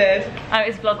together. We did.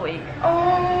 It's vlog week.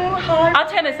 Oh, hi. I'll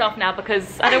turn this off now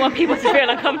because I don't want people to feel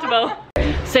uncomfortable.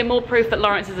 So more proof that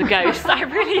Lawrence is a ghost. I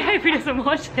really hope he doesn't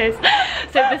watch this.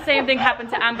 So the same thing happened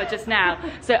to Amber just now.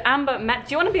 So Amber, do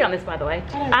you want to be on this, by the way?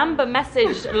 Amber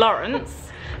messaged Lawrence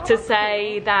to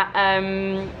say that,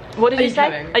 what did you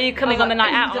say? Are you coming on the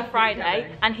night out on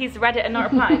Friday? And he's read it and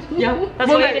not replied. Yeah. That's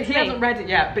well, what no, he hasn't read it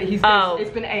yet, but he's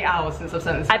it's been 8 hours since I've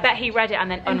sent this. I bet he read it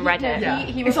and then unread it. Yeah.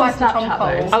 He was on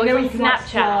Snapchat though. Oh, you know, he's on Snapchat.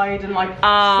 Snapchat. And like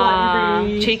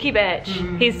slightly read. Cheeky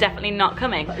bitch. He's definitely not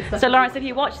coming. So Lawrence, if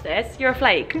you watch this, you're a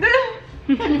flake.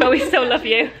 But we still love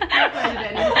you.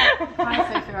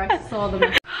 Hi Sophia, I saw them.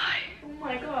 Oh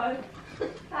my god.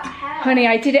 That hair. Honey,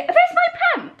 I did it. Where's my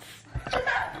pants?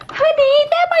 Honey,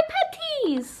 they're my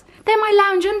panties. They're my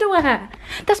lounge underwear.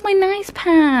 That's my nice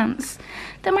pants.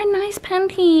 They're my nice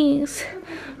panties.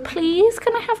 Please,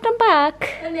 can I have them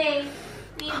back?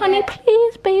 Honey,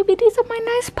 please, baby, these are my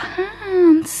nice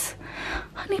pants.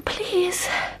 Honey, please.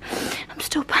 I'm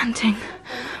still panting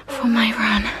for my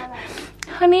run.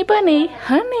 Honey bunny,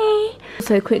 honey.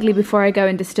 So quickly before I go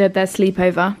and disturb their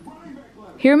sleepover.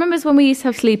 Who remembers when we used to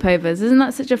have sleepovers? Isn't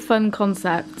that such a fun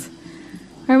concept?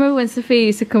 I remember when Sophia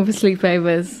used to come for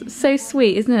sleepovers. So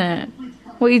sweet, isn't it?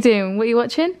 What are you doing? What are you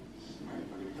watching?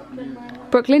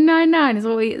 Brooklyn Nine-Nine.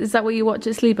 Is that what you watch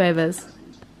at sleepovers?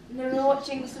 No, we're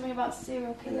watching something about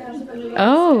serial killers.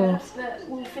 Oh. But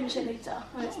we'll finish it later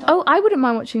when it's done. Oh, I wouldn't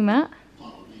mind watching that.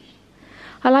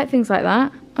 I like things like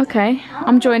that. Okay,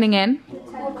 I'm joining in.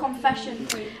 More confession,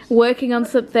 please. Working on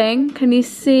something. Can you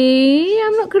see?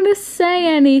 I'm not going to say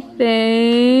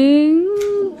anything,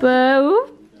 but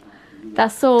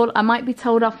that's all. I might be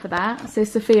told off for that. So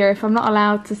Sophia, if I'm not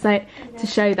allowed to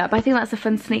show that, but I think that's a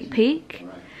fun sneak peek.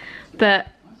 But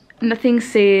nothing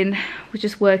soon. We're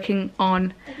just working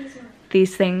on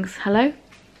these things. Hello?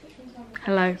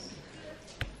 Hello.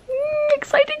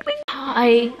 Exciting thing.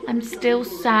 Hi, I'm still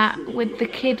sat with the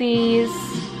kiddies.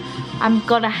 I've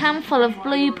got a handful of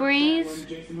blueberries.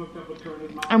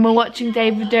 And we're watching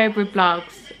David Dobrik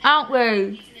vlogs. Aren't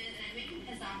we?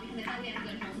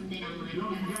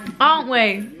 Aren't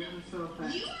we?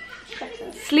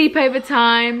 Sleepover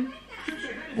time.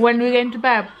 When are we going to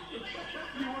bed?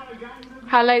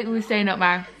 How late are we staying up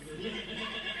now?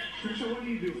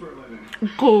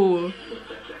 Cool.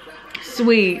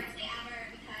 Sweet.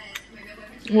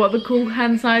 What are the cool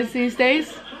hand size these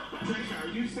days?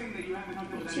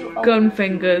 Gun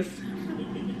fingers.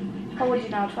 How old are you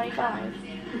now? 25?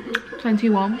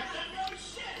 21.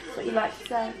 That's what you like to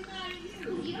say.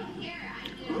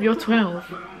 You're 12.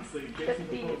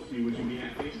 15.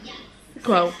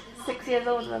 12. 6 years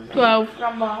older than me. 12.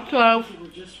 Grandma. 12.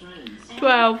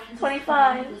 12.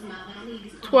 25.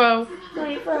 12.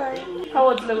 25. How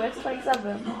old's Lewis?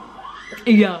 27.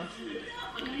 Yeah.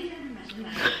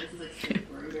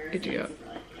 Idiot.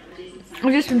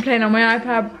 I've just been playing on my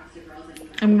iPad.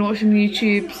 I'm gonna watch some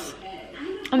YouTubes.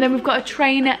 And then we've got a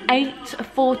train at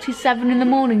 8:47 in the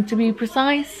morning to be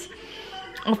precise.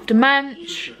 Off to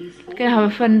Manch. Gonna have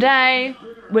a fun day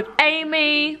with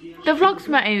Amy. The vlog's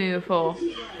met Amy before.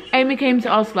 Amy came to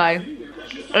Oslo.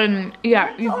 And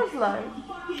yeah. You went to Oslo?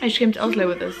 And she came to Oslo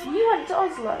with us. You went to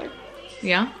Oslo?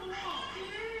 Yeah.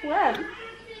 When?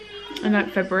 In like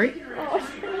February. Oh.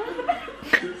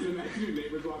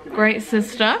 Great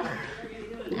sister.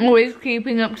 Always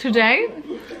keeping up to date.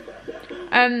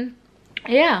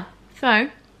 Yeah, so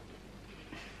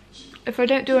if I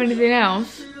don't do anything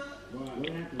else,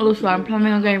 also I'm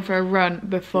planning on going for a run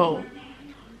before.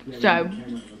 So,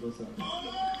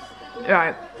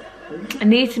 right, I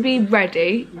need to be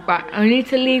ready. Right, I need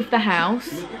to leave the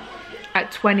house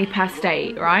at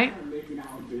 8:20, right?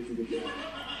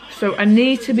 So I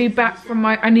need to be back from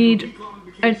I need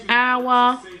an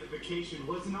hour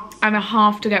and a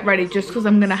half to get ready just because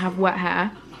I'm gonna have wet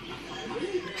hair.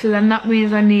 So then that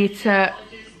means I need to,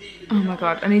 oh my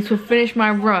god, I need to finish my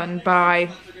run by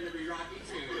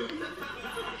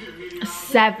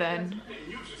 7.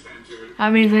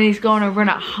 That means I need to go on a run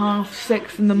at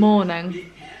 6:30 in the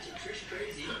morning.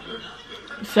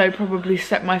 So probably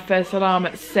set my first alarm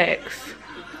at 6.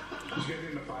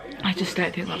 I just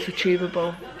don't think that's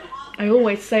achievable. I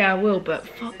always say I will, but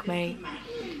fuck me.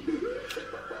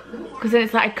 Because then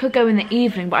it's like I could go in the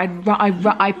evening, but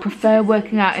I prefer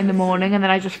working out in the morning, and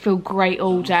then I just feel great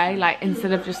all day. Like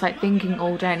instead of just like thinking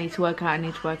all day I need to work out, I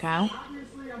need to work out.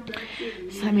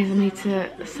 So that means I need to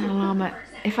set an alarm at,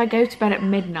 if I go to bed at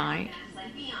midnight,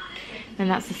 then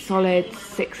that's a solid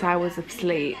 6 hours of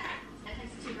sleep.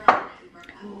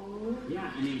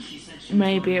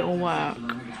 Maybe it will work.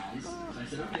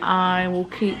 I will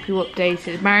keep you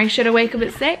updated. Mary, should I wake up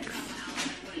at 6?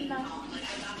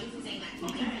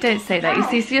 Don't say that, you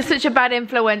see, you're such a bad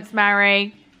influence,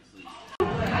 Mary.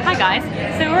 Hi guys,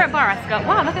 so we're at BABIESSSSS.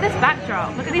 Wow, look at this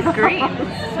backdrop, look at these greens.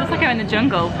 Looks like I'm in the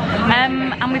jungle.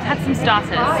 And we've had some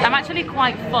starters. I'm actually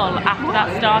quite full after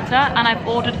that starter and I've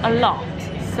ordered a lot.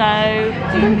 So,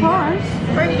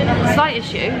 slight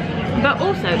issue. But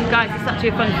also, guys, it's actually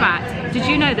a fun fact. Did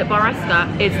you know that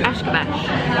BABIESSSSS is Ashkabesh?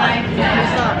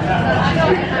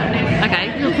 Okay,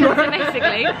 so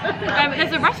basically,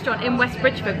 there's a restaurant in West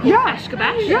Bridgford called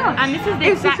Ashkabesh, and this is the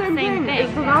exact same thing,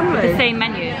 with the same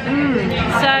menu.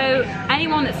 So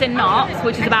anyone that's in Knots,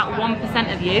 which is about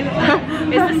 1% of you,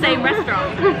 is the same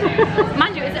restaurant.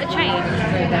 Mind you, is it a chain?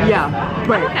 Yeah.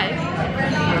 Wait. Okay.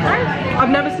 I've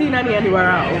never seen any anywhere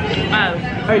else. Oh.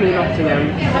 Only Nottingham.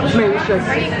 Maybe it's just...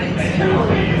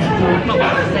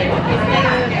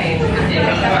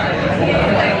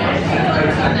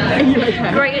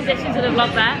 Great addition to the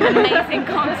vlog there, amazing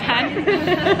content.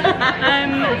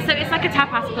 So it's like a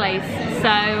tapas place,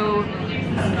 so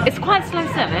it's quite slow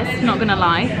service, not gonna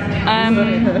lie. And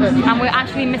we're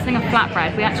actually missing a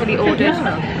flatbread. We actually ordered.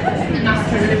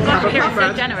 Gosh, Kira's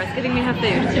so generous, giving me her food.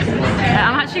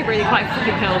 I'm actually really quite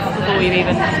fucking pills before we've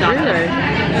even started. Really?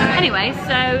 Anyway,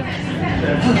 so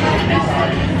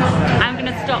I'm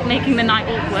gonna stop making the night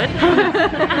awkward.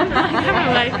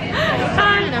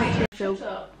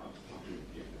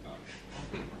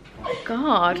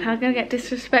 God, how can I get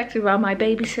disrespected by my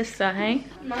baby sister, hey?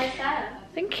 Nice hair.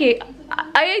 Thank you.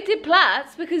 I did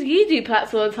plaits because you do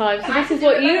plaits all the time, so this is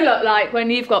what you look like when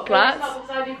you've got plaits. Because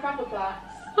I do proper plaits.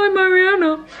 Hi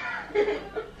Mariana.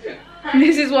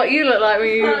 This is what you look like when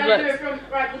you do I do plaits. it from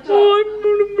right at the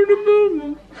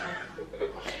top.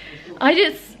 I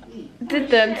just did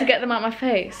them to get them out my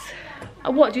face.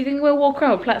 What, do you think we'll walk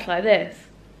around with plaits like this?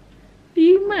 Are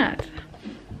you mad?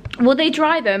 Will they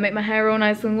dry though and make my hair all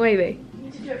nice and wavy? You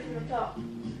need to do it from the top.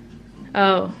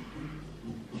 Oh.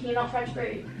 You're not French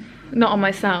braid? Not on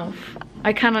myself.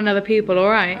 I can on other people,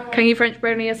 alright? Can you French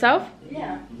braid on yourself?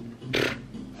 Yeah.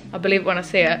 I believe it when I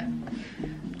see it.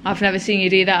 I've never seen you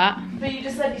do that. But you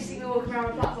just said you see me walking around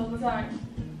with plaits all the time.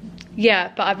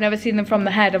 Yeah, but I've never seen them from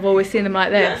the head. I've always seen them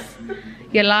like this.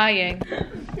 You're lying.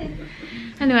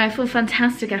 Anyway, I feel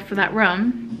fantastic after that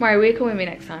run. Why, will you come with me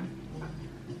next time?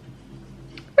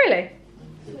 Really?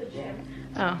 Legit.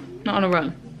 Oh, not on a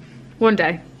run. One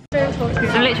day.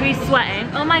 I'm literally sweating.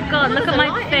 Oh my god, look at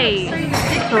my face.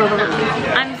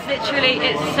 I'm literally,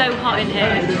 it's so hot in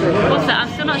here. Also, I'm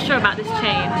still not sure about this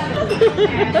chain.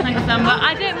 But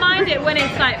I don't mind it when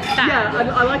it's like that.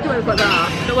 Yeah, I like it when it's like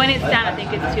that. But when it's down, I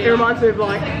think it's too. It reminds me of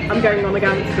like, I'm going on a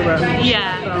gangster run.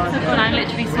 Yeah, and I'm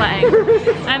literally sweating.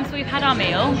 So we've had our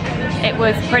meal. It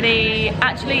was pretty,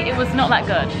 actually it was not that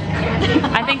good.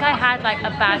 I think I had like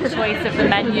a bad choice of the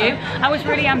menu. I was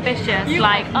really ambitious,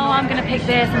 like, oh, I'm gonna pick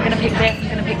this, I'm gonna pick this, I'm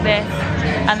gonna pick this.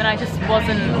 And then I just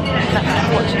wasn't,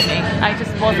 unfortunately, I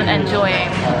just wasn't enjoying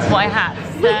what I had.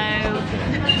 So,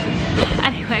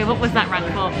 anyway, what was that rant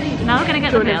for? Now we're gonna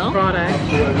get the bill.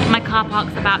 My car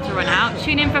park's about to run out.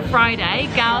 Tune in for Friday.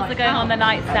 Gals are going on the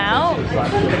nights out.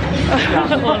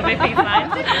 All of these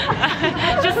lines.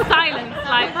 Just silence,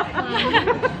 like.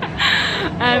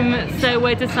 So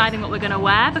we're deciding what we're gonna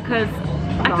wear because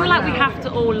I feel like we have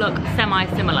to all look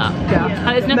semi-similar.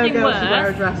 Yeah. There's nothing worse at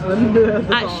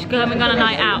going on a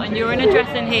night out and you're in a dress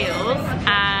and heels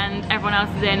and everyone else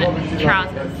is in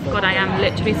trousers. God, I am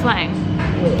literally sweating.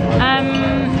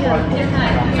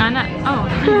 I know. Oh,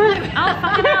 oh,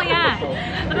 fucking hell, yeah.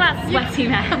 Look at that sweaty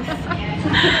mess.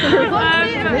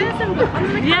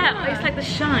 Yeah, it's like the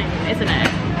shine, isn't it?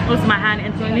 Also my hand,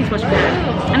 and so I need to wash my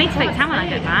hair. I need to fake tan when I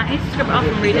get back. I need to scrub it off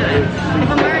and redo it. If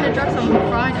I'm wearing a dress on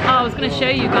Friday. Oh, I was going to show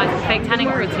you guys the fake tanning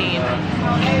routine.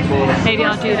 Maybe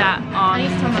I'll do that on a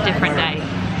different day.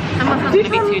 And my hand's going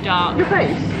to be too dark. Your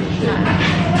face?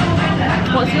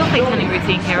 What's your fake tanning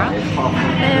routine, Kira?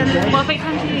 What fake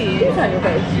tan do you use? Your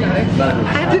face? No.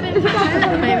 I haven't been at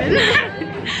the moment.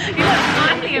 You look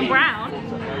slightly and brown.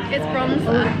 It's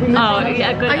bronzer. Oh,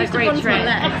 yeah, a I used to great bronze trick. my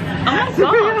legs. Oh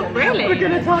my god, really? We're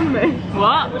gonna tan me.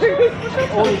 What?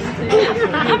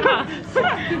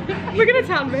 We're gonna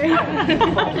tan me.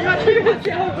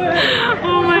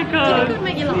 Oh my god. It would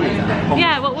make you look like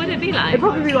Yeah, what would it be like? It'd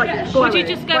probably be like Would you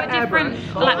just go with different,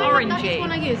 like That's orangey?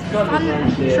 one I use.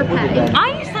 Saint-Tropez.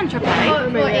 I use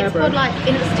Saint-Tropez. But it's called like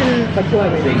instant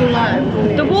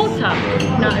glow. The water?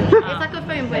 No, it's like a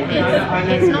foam, but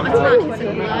it's not a tan, it's a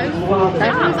glow. So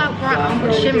it comes out brown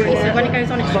but shimmery, so when it goes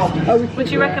on it's just... Would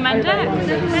you recommend it?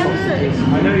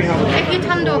 If you're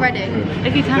tanned already.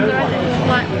 If you tanned already?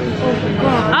 Like, oh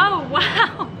god. Oh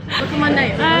wow! Look at my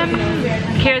nails.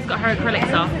 Kira's got her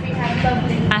acrylics off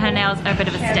and her nails are a bit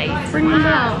of a state.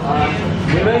 Wow.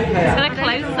 It's gonna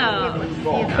close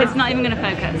up. It's not even gonna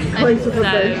focus. Close up So,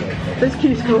 those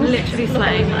cuticles. literally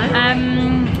slaying.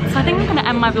 So I think I'm gonna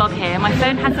end my vlog here. My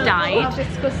phone has died,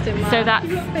 so that's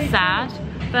sad.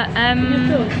 But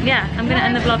yeah, I'm gonna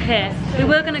end the vlog here. We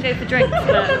were gonna go for drinks,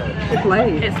 but it's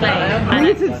late. It's late. We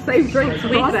need to save drinks for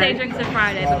We need to Friday. save drinks for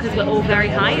Friday because we're all very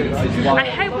hyped. I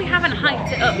hope we haven't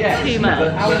hyped it up too much.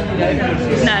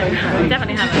 No, we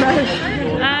definitely haven't.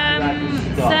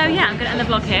 So yeah, I'm gonna end the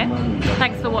vlog here.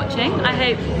 Thanks for watching. I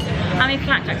hope Annie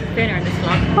Flatjack's Fiona in this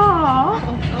vlog. Aww.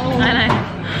 I know.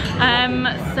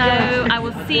 So I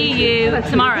will see you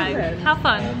tomorrow. Have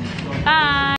fun. Bye.